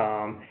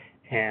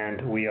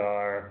 and we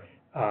are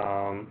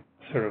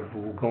sort of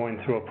going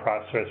through a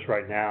process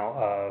right now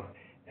of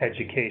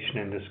education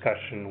and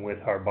discussion with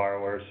our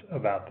borrowers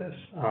about this,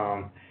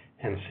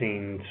 and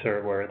seeing sort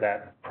of where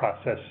that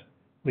process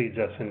leads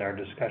us in our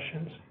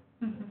discussions.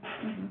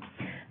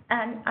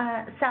 And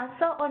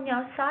Celso, on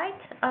your side,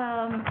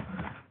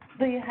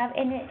 do you have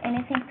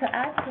anything to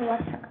add to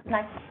what,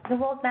 like, the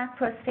World Bank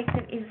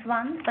perspective is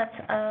one, but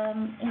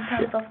in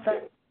terms of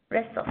the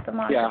rest of the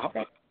market?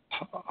 Yeah,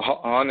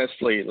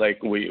 honestly,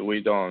 like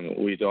we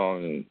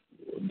don't.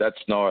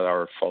 That's not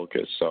our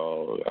focus.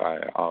 So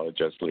I'll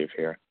just leave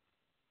here.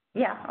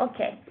 Yeah.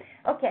 Okay.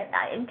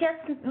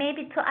 Just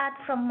maybe to add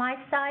from my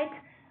side,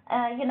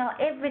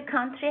 every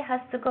country has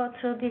to go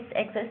through this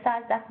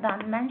exercise that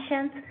Don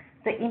mentioned,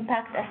 the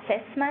impact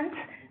assessment,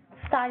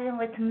 starting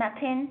with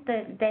mapping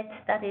the debt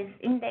that is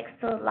indexed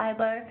to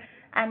LIBOR,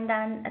 and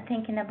then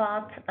thinking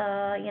about,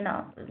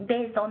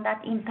 based on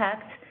that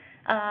impact,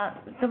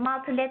 the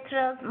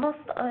multilaterals,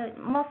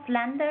 most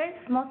lenders,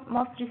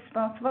 most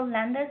responsible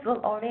lenders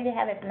will already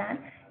have a plan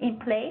in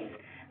place.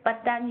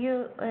 But then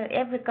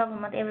every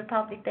government, every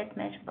public debt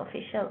management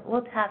official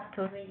would have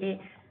to really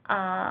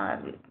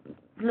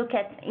look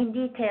at in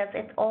details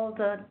at all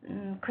the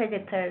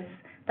creditors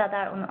that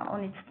are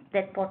on its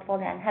debt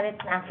portfolio and have a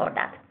plan for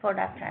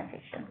that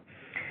transition.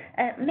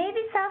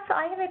 Maybe, Celso,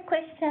 I have a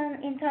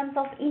question in terms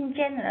of in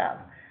general.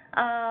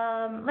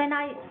 When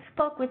I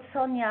spoke with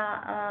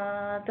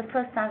Sonia the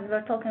first time we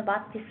were talking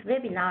about this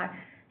webinar,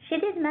 she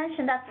did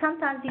mention that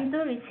sometimes you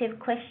do receive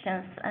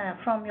questions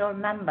from your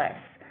members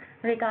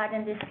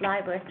regarding this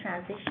LIBOR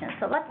transition.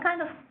 So what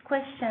kind of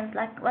questions,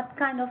 like what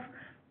kind of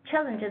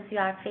challenges you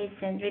are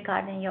facing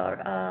regarding your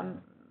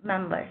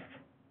members?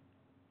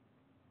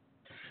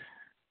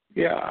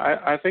 Yeah,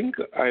 I think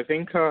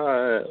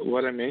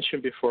what I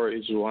mentioned before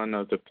is one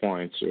of the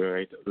points,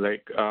 right?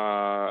 Like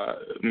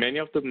many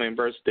of the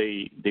members,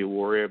 they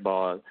worry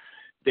about,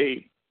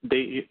 they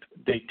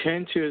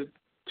tend to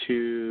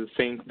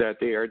think that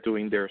they are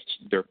doing their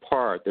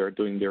part, they're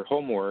doing their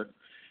homework,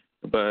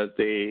 but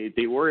they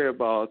worry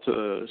about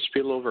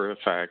spillover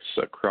effects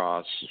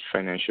across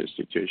financial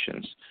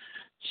institutions.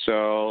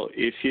 So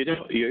if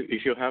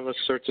you have a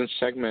certain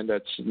segment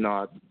that's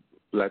not,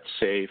 let's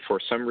say, for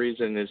some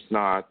reason is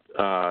not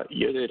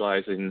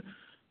utilizing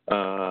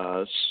SOFR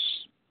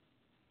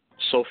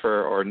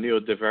or new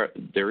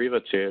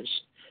derivatives,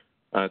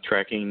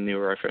 tracking new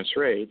reference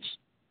rates,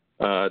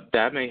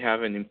 that may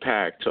have an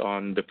impact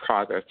on the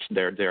products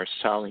they're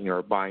selling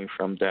or buying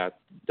from that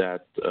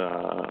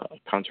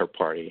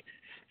counterparty.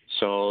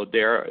 So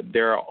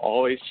they're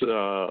always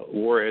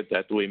worried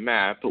that we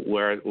map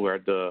where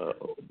the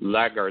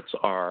laggards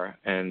are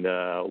and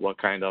what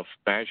kind of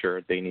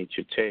measure they need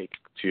to take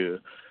to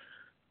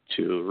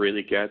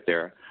really get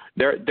there.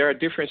 There are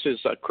differences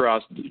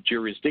across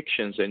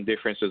jurisdictions and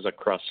differences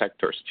across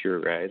sectors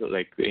too, right?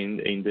 Like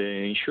in the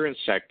insurance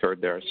sector,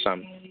 there are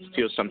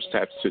still some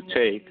steps to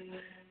take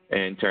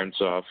in terms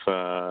of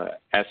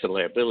asset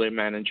liability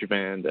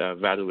management,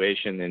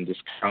 valuation and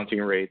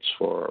discounting rates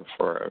for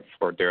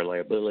their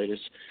liabilities,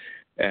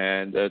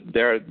 and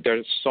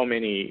there's so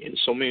many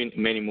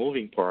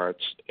moving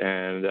parts,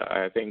 and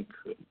I think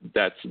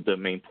that's the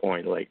main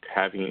point. Like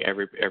having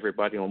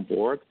everybody on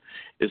board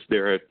is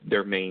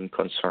their main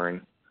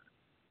concern.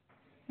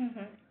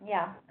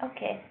 Yeah.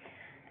 Okay.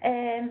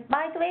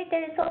 By the way,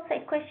 there is also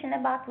a question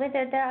about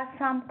whether there are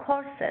some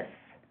courses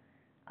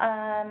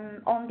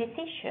on this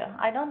issue.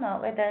 I don't know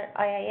whether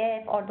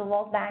IIF or the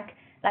World Bank,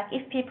 like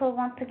if people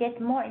want to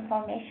get more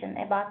information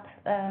about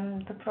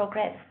the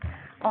progress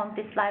on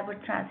this LIBOR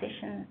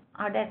transition,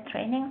 are there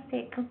trainings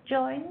they could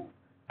join?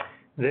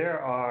 There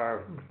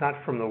are, not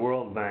from the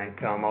World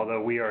Bank,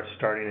 although we are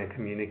starting a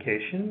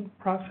communication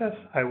process.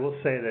 I will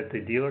say that the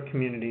dealer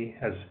community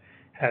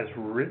has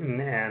written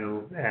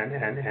and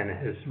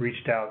has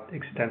reached out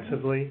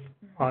extensively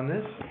on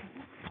this.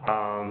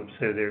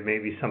 So there may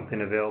be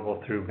something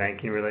available through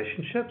banking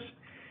relationships.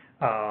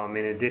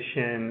 In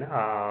addition,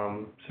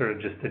 sort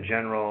of just the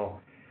general,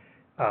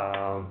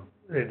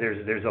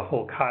 there's a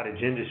whole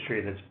cottage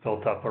industry that's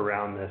built up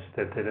around this.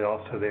 That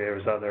also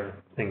there's other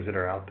things that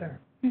are out there.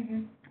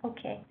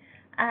 Okay.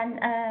 And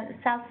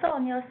Celso,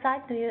 on your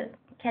side,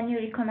 can you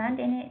recommend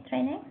any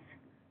trainings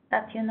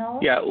that you know?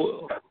 Yeah.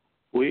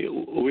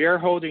 We are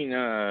holding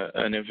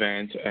an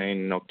event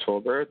in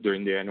October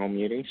during the annual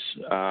meetings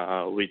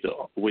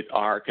with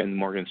ARC and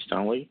Morgan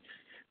Stanley.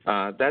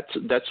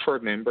 That's for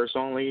members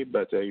only.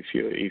 But if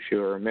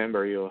you're a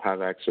member, you'll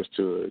have access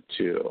to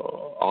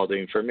all the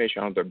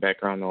information on the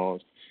background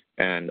notes,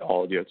 and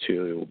audio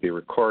too will be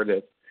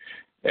recorded.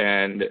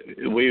 And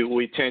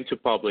we tend to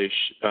publish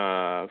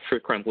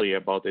frequently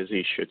about this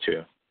issue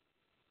too.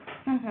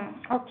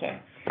 Okay.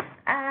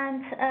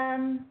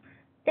 And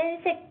there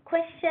is a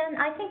question,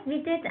 I think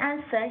we did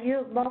answer,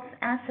 you both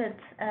answered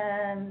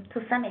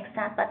to some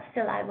extent, but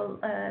still I will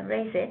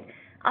raise it.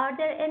 Are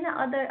there any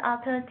other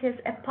alternatives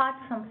apart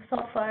from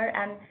SOFR?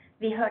 And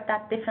we heard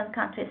that different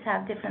countries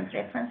have different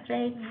reference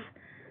rates,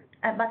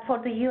 but for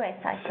the U.S.,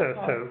 I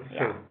suppose.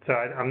 So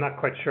I'm not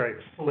quite sure I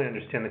fully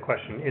understand the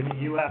question. In the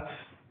U.S.,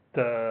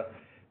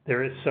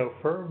 there is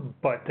SOFR,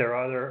 but there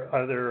are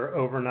other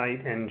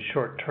overnight and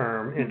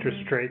short-term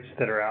interest rates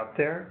that are out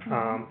there.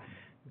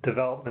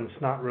 Development's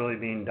not really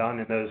being done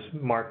in those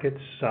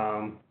markets.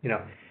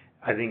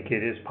 I think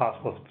it is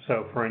possible.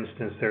 So, for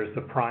instance, there's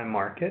the prime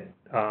market.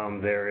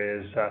 There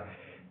is,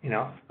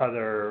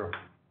 other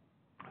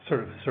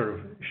sort of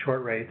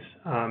short rates.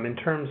 In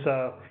terms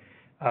of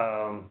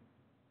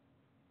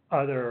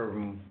other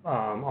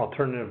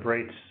alternative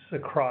rates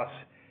across,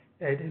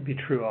 it'd be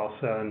true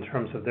also in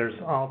terms of there's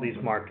all these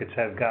markets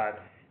have got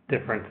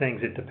different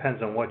things. It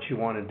depends on what you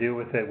want to do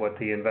with it, what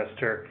the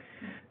investor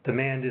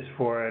demand is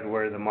for it,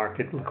 where the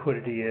market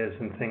liquidity is,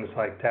 and things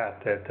like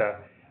that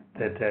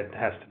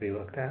has to be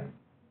looked at.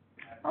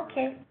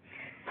 Okay.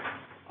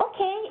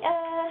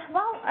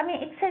 Well, I mean,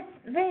 it's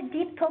a very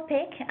deep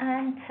topic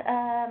and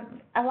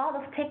a lot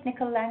of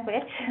technical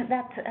language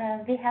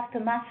that we have to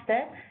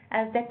master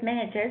as debt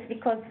managers,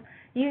 because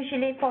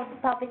usually for the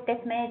public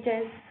debt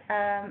managers,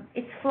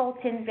 it's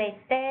floating rate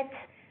debt,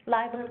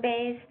 LIBOR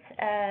based,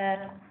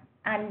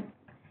 and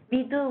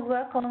we do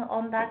work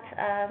on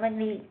that when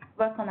we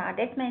work on our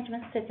debt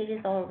management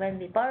strategies or when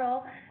we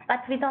borrow, but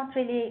we don't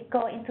really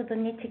go into the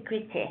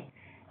nitty-gritty.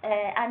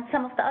 And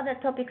some of the other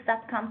topics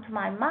that come to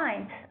my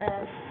mind,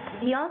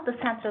 beyond the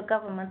central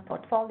government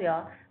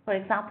portfolio, for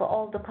example,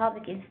 all the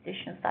public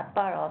institutions that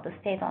borrow, the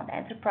state-owned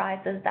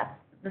enterprises,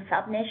 the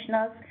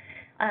subnationals,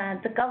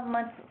 the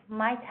government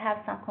might have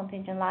some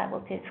contingent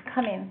liabilities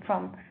coming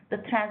from the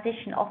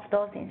transition of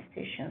those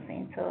institutions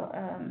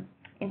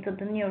into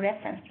the new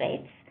reference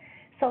rates.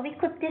 So we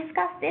could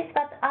discuss this,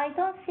 but I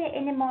don't see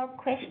any more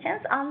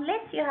questions.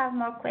 Unless you have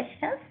more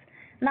questions,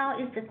 now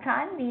is the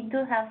time. We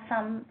do have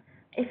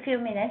a few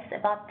minutes,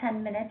 about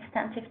 10 minutes,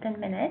 10, 15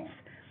 minutes.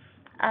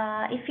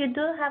 If you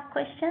do have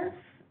questions,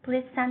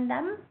 please send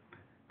them.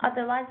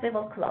 Otherwise, we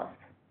will close.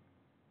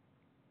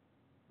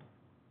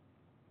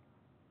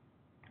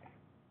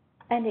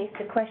 And if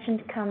the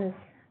question comes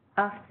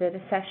after the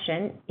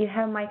session, you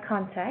have my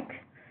contact.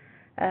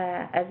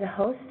 As a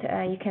host,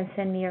 you can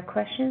send me your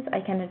questions. I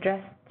can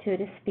address to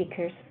the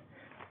speakers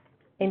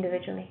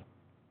individually.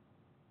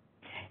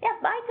 Yeah,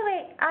 by the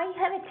way, I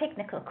have a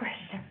technical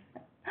question.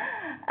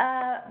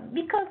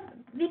 Because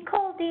we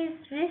call these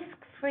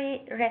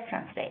risk-free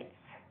reference rates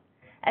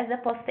as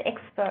opposed to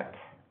expert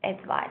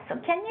advice. So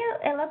can you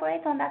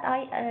elaborate on that?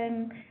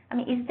 I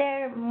mean, is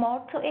there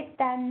more to it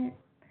than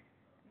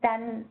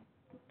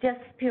just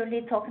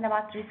purely talking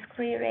about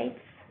risk-free rates?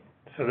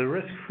 So the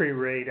risk-free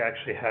rate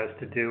actually has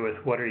to do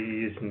with what are you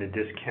using to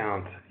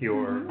discount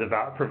your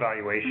for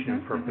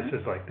valuation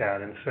purposes like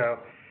that. And so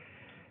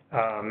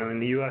in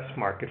the U.S.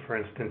 market, for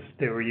instance,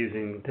 they were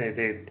using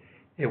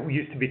it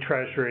used to be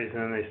treasuries,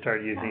 and then they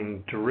started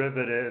using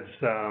derivatives,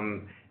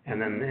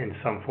 and then in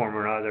some form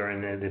or other,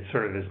 and it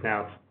sort of is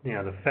now,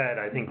 the Fed,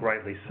 I think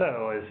rightly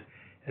so,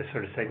 has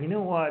sort of said, you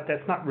know what,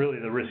 that's not really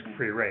the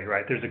risk-free rate,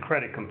 right? There's a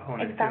credit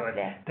component to it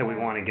that we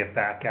want to get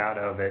back out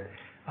of it.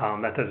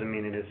 That doesn't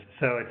mean it is.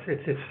 So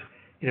it's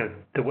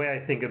the way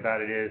I think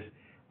about it is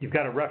you've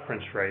got a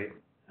reference rate.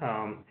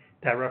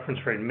 That reference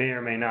rate may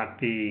or may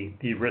not be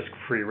the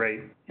risk-free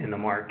rate in the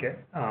market.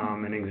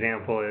 An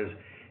example is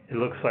it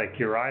looks like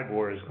your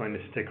LIBOR is going to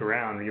stick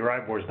around. Your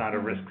LIBOR is not a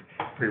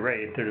risk-free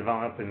rate. They're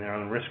developing their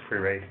own risk-free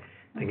rate.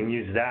 They can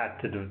use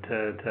that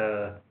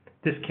to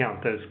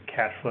discount those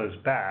cash flows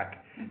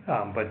back,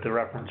 but the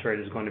reference rate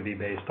is going to be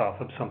based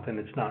off of something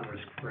that's not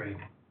risk-free.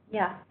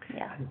 Yeah.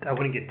 I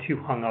wouldn't get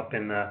too hung up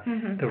in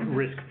the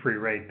risk-free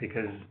rate,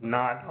 because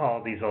not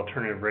all these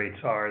alternative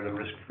rates are the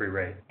risk-free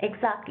rate.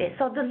 Exactly.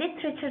 So the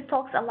literature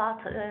talks a lot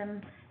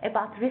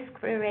about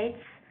risk-free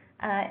rates,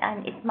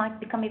 and it might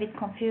become a bit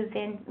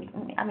confusing.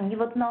 I mean, you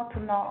would know to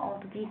know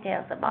all the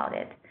details about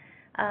it.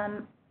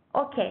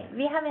 Okay,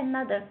 we have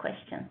another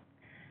question.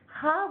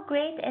 How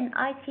great an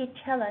IT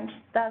challenge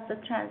does the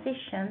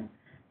transition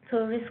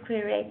to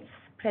risk-free rates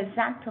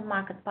present to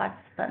market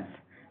participants?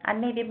 And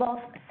maybe both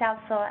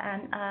Celso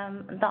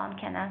and Don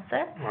can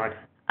answer. Right.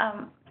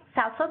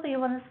 Celso, do you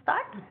want to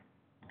start?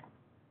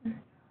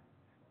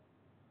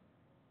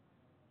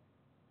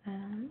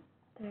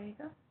 There you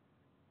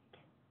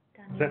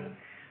go.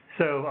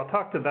 So I'll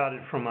talk about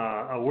it from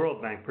a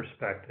World Bank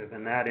perspective,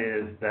 and that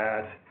is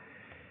that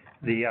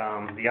the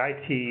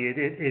IT,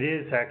 it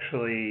is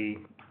actually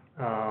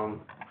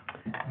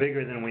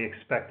bigger than we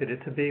expected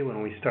it to be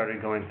when we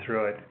started going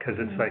through it, because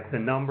it's like the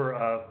number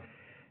of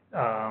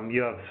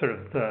you have sort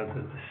of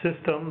the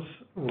systems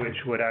which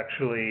would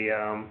actually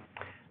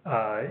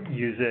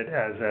use it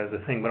as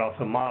a thing, but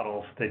also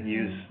models that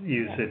use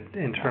it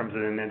in terms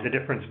of, and the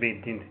difference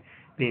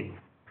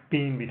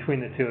being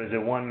between the two is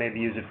that one maybe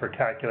use it for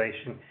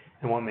calculation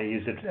and one may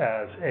use it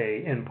as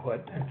a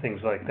input and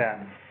things like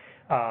that,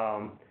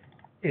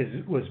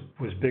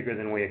 was bigger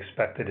than we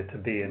expected it to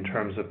be in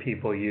terms of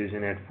people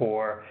using it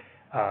for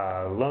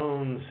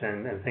loans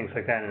and things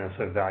like that, and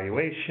also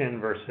valuation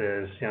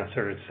versus,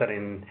 sort of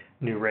setting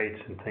new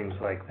rates and things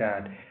like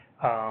that.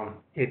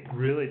 It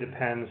really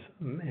depends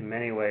in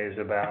many ways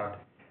about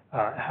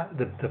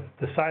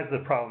the size of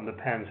the problem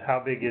depends. How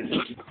big is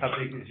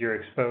your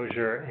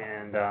exposure,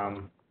 and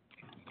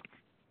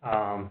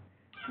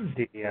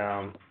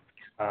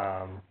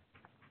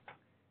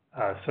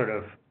sort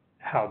of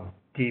how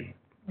deep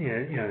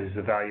is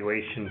the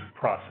valuation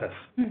process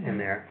in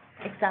there.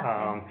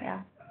 Exactly.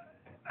 Yeah.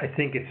 I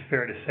think it's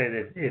fair to say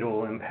that it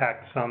will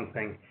impact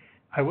something.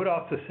 I would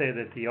also say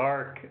that the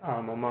ARC,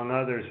 among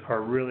others,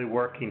 are really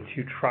working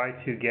to try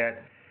to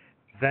get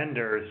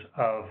vendors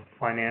of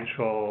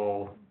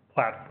financial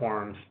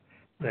platforms,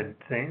 that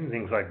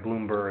things like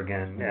Bloomberg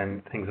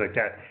and things like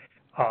that,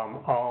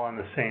 all on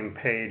the same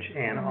page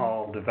and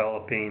all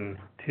developing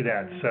to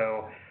that,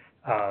 so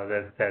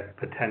that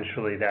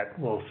potentially that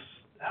will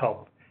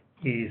help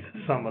ease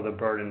some of the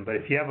burden. But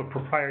if you have a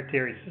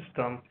proprietary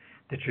system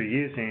that you're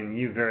using,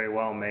 you very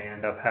well may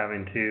end up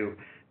having to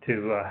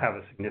have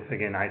a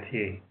significant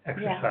IT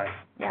exercise.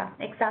 Yeah,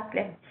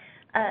 exactly.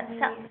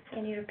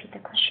 Can you repeat the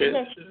question?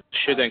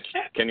 Yes.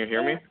 Can you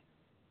hear me?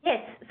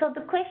 Yes. So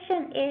the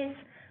question is,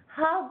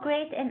 how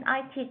great an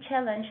IT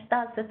challenge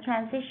does the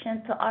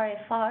transition to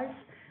RFRs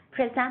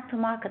present to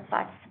market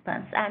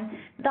participants? And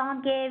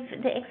Don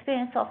gave the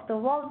experience of the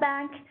World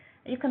Bank.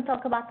 You can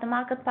talk about the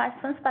market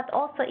participants, but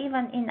also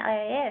even in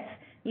IIF,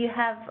 you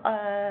have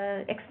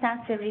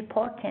extensive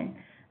reporting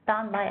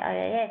done by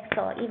IIF.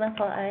 So even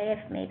for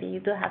IIF, maybe you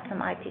do have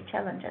some IT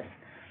challenges.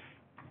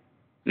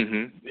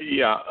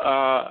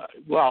 Yeah.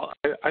 Well,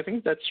 I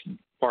think that's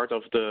part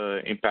of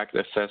the impact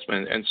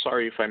assessment. And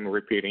sorry if I'm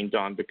repeating,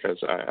 Don, because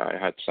I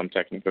had some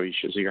technical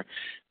issues here.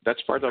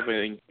 That's part of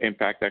the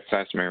impact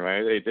assessment,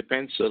 right? It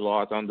depends a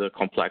lot on the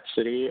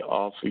complexity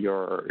of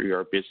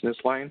your business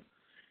line.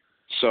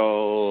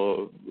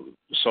 So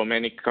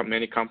many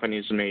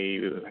companies may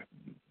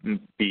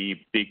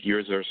be big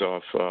users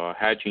of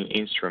hedging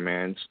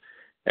instruments,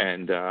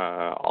 and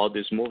all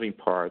these moving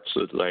parts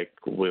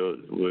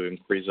will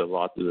increase a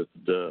lot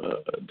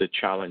the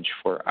challenge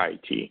for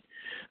IT.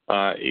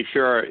 If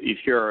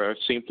you're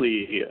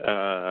simply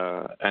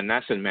an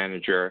asset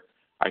manager,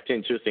 I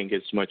tend to think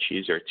it's much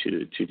easier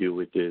to deal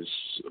with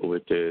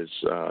these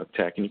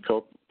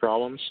technical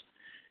problems,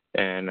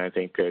 and I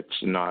think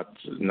it's not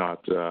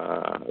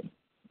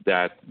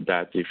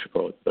that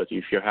difficult. But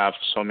if you have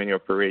so many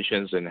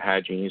operations and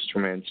hedging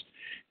instruments,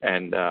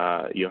 and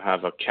you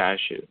have a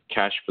cash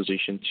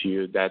position to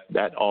you,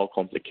 that all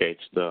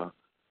complicates the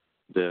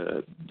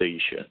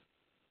issue.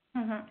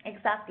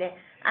 Exactly.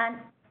 And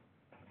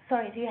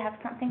sorry, do you have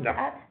something to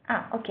add?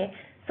 Okay.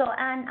 So,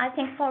 and I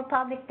think for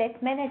public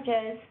debt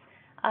managers,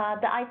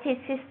 the IT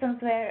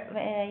systems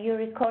where you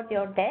record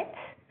your debt,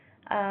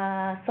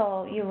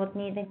 so you would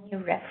need a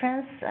new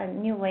reference, a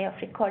new way of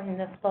recording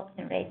the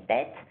floating rate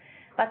debt,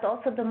 but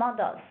also the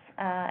models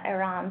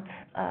around,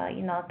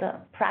 the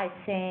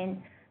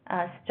pricing,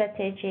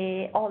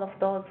 strategy, all of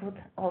those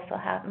would also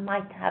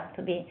might have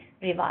to be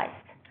revised.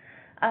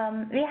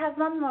 We have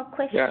one more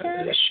question.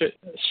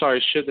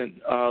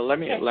 Let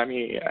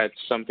me add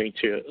something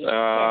too.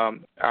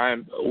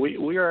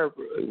 We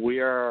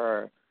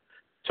are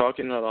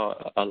talking a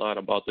lot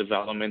about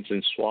developments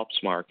in swaps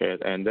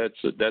market, and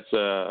that's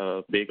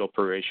a big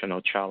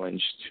operational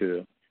challenge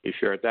too. If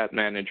you're a debt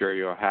manager,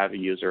 you're a heavy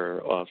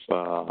user of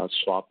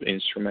swap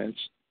instruments,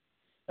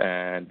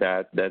 and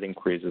that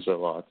increases a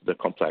lot the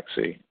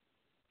complexity.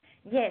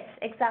 Yes,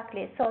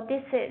 exactly. So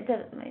this is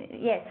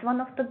one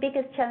of the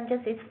biggest challenges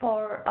is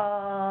for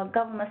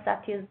governments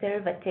that use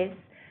derivatives.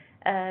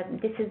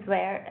 This is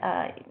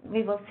where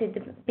we will see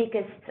the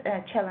biggest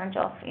challenge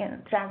of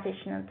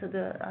transition to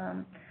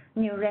the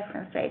new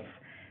reference rates.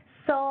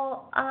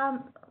 So,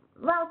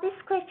 well, this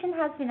question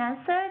has been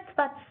answered,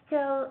 but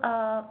still,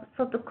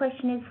 so the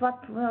question is,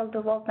 what will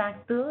the World Bank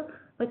do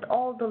with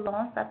all the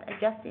loans that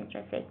adjust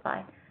interest rate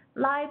by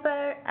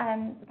LIBOR?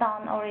 And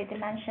Don already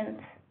mentioned.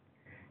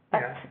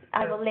 But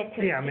I will let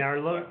you. Yeah, I mean,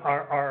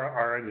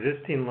 our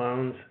existing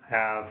loans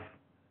have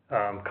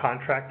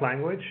contract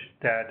language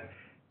that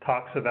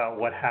talks about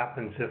what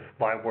happens if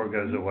LIBOR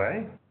goes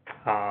away,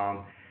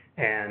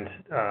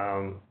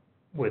 and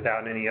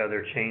without any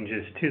other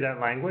changes to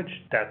that language,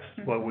 that's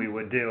what we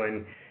would do.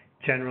 And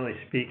generally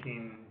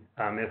speaking,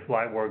 if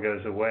LIBOR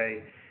goes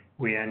away,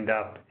 we end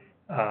up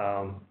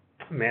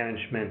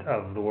management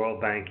of the World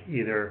Bank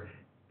either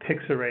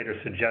picks a rate or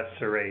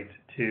suggests a rate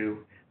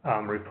to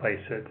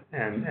replace it,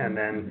 and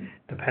then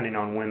depending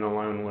on when the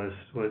loan was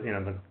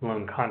the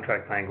loan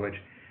contract language,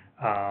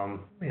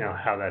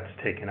 how that's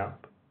taken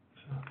up.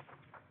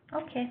 So.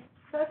 Okay,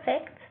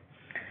 perfect.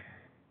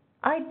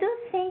 I do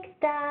think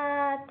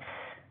that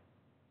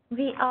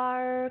we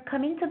are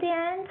coming to the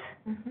end.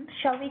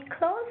 Shall we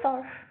close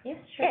or? Yes,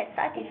 sure. Yes,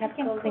 I think you have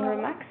closing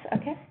remarks.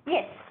 Okay.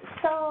 Yes.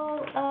 So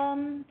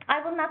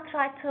I will not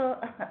try to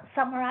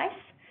summarize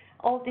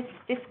all this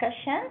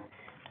discussion,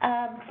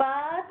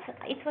 but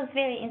it was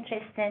very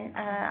interesting,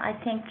 I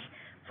think,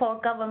 for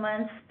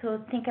governments to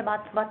think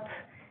about what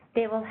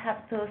they will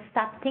have to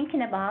start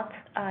thinking about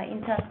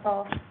in terms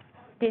of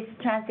this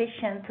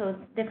transition to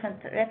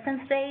different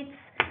reference rates,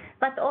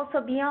 but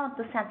also beyond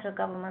the central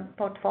government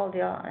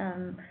portfolio.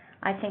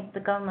 I think the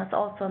governments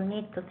also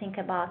need to think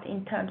about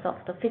in terms of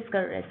the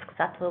fiscal risks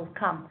that will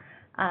come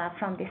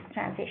from this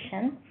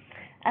transition.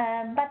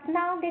 But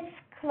now let's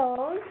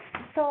close.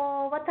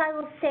 So what I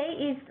will say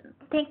is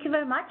thank you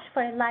very much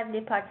for a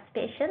lively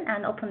participation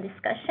and open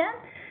discussion,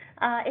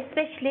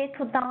 especially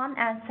to Don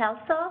and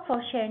Celso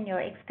for sharing your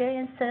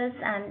experiences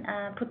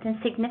and putting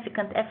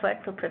significant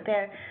effort to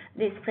prepare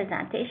these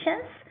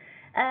presentations.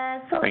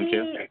 So Thank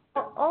you.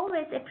 We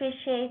always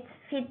appreciate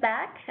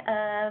feedback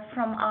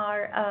from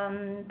our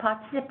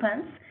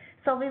participants.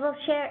 So we will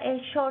share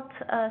a short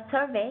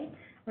survey.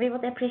 We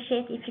would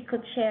appreciate if you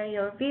could share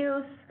your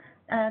views,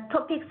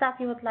 topics that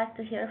you would like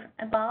to hear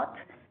about.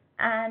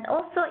 And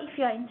also, if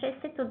you are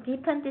interested to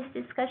deepen this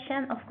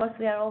discussion, of course,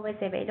 we are always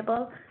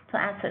available to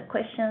answer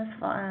questions,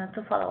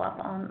 to follow up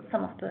on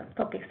some of the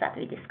topics that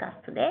we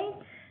discussed today.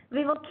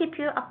 We will keep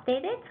you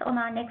updated on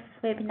our next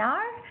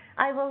webinar.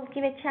 I will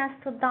give a chance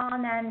to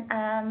Don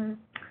and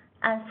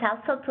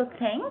Celso to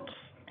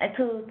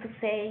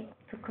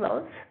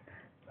close.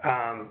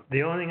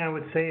 The only thing I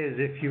would say is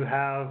if you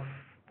have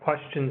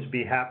questions,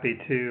 be happy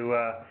to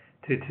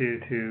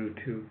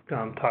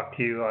talk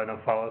to you on a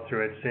follow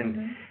through.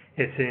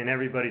 It's in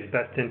everybody's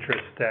best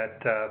interest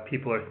that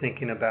people are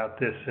thinking about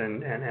this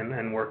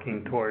and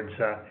working towards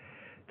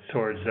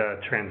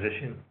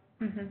transition.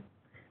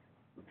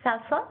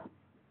 Celso?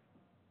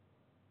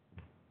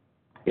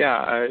 Yeah,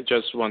 I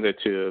just wanted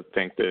to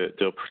thank the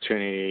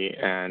opportunity,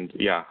 and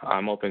yeah,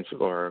 I'm open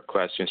for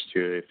questions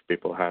too if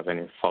people have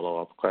any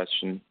follow-up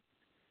questions.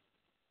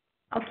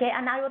 Okay,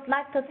 and I would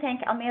like to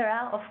thank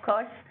Amira, of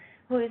course,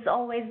 who is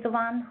always the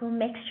one who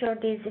makes sure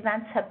these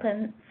events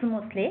happen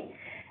smoothly.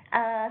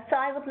 So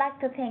I would like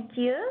to thank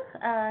you.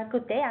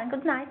 Good day and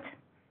good night.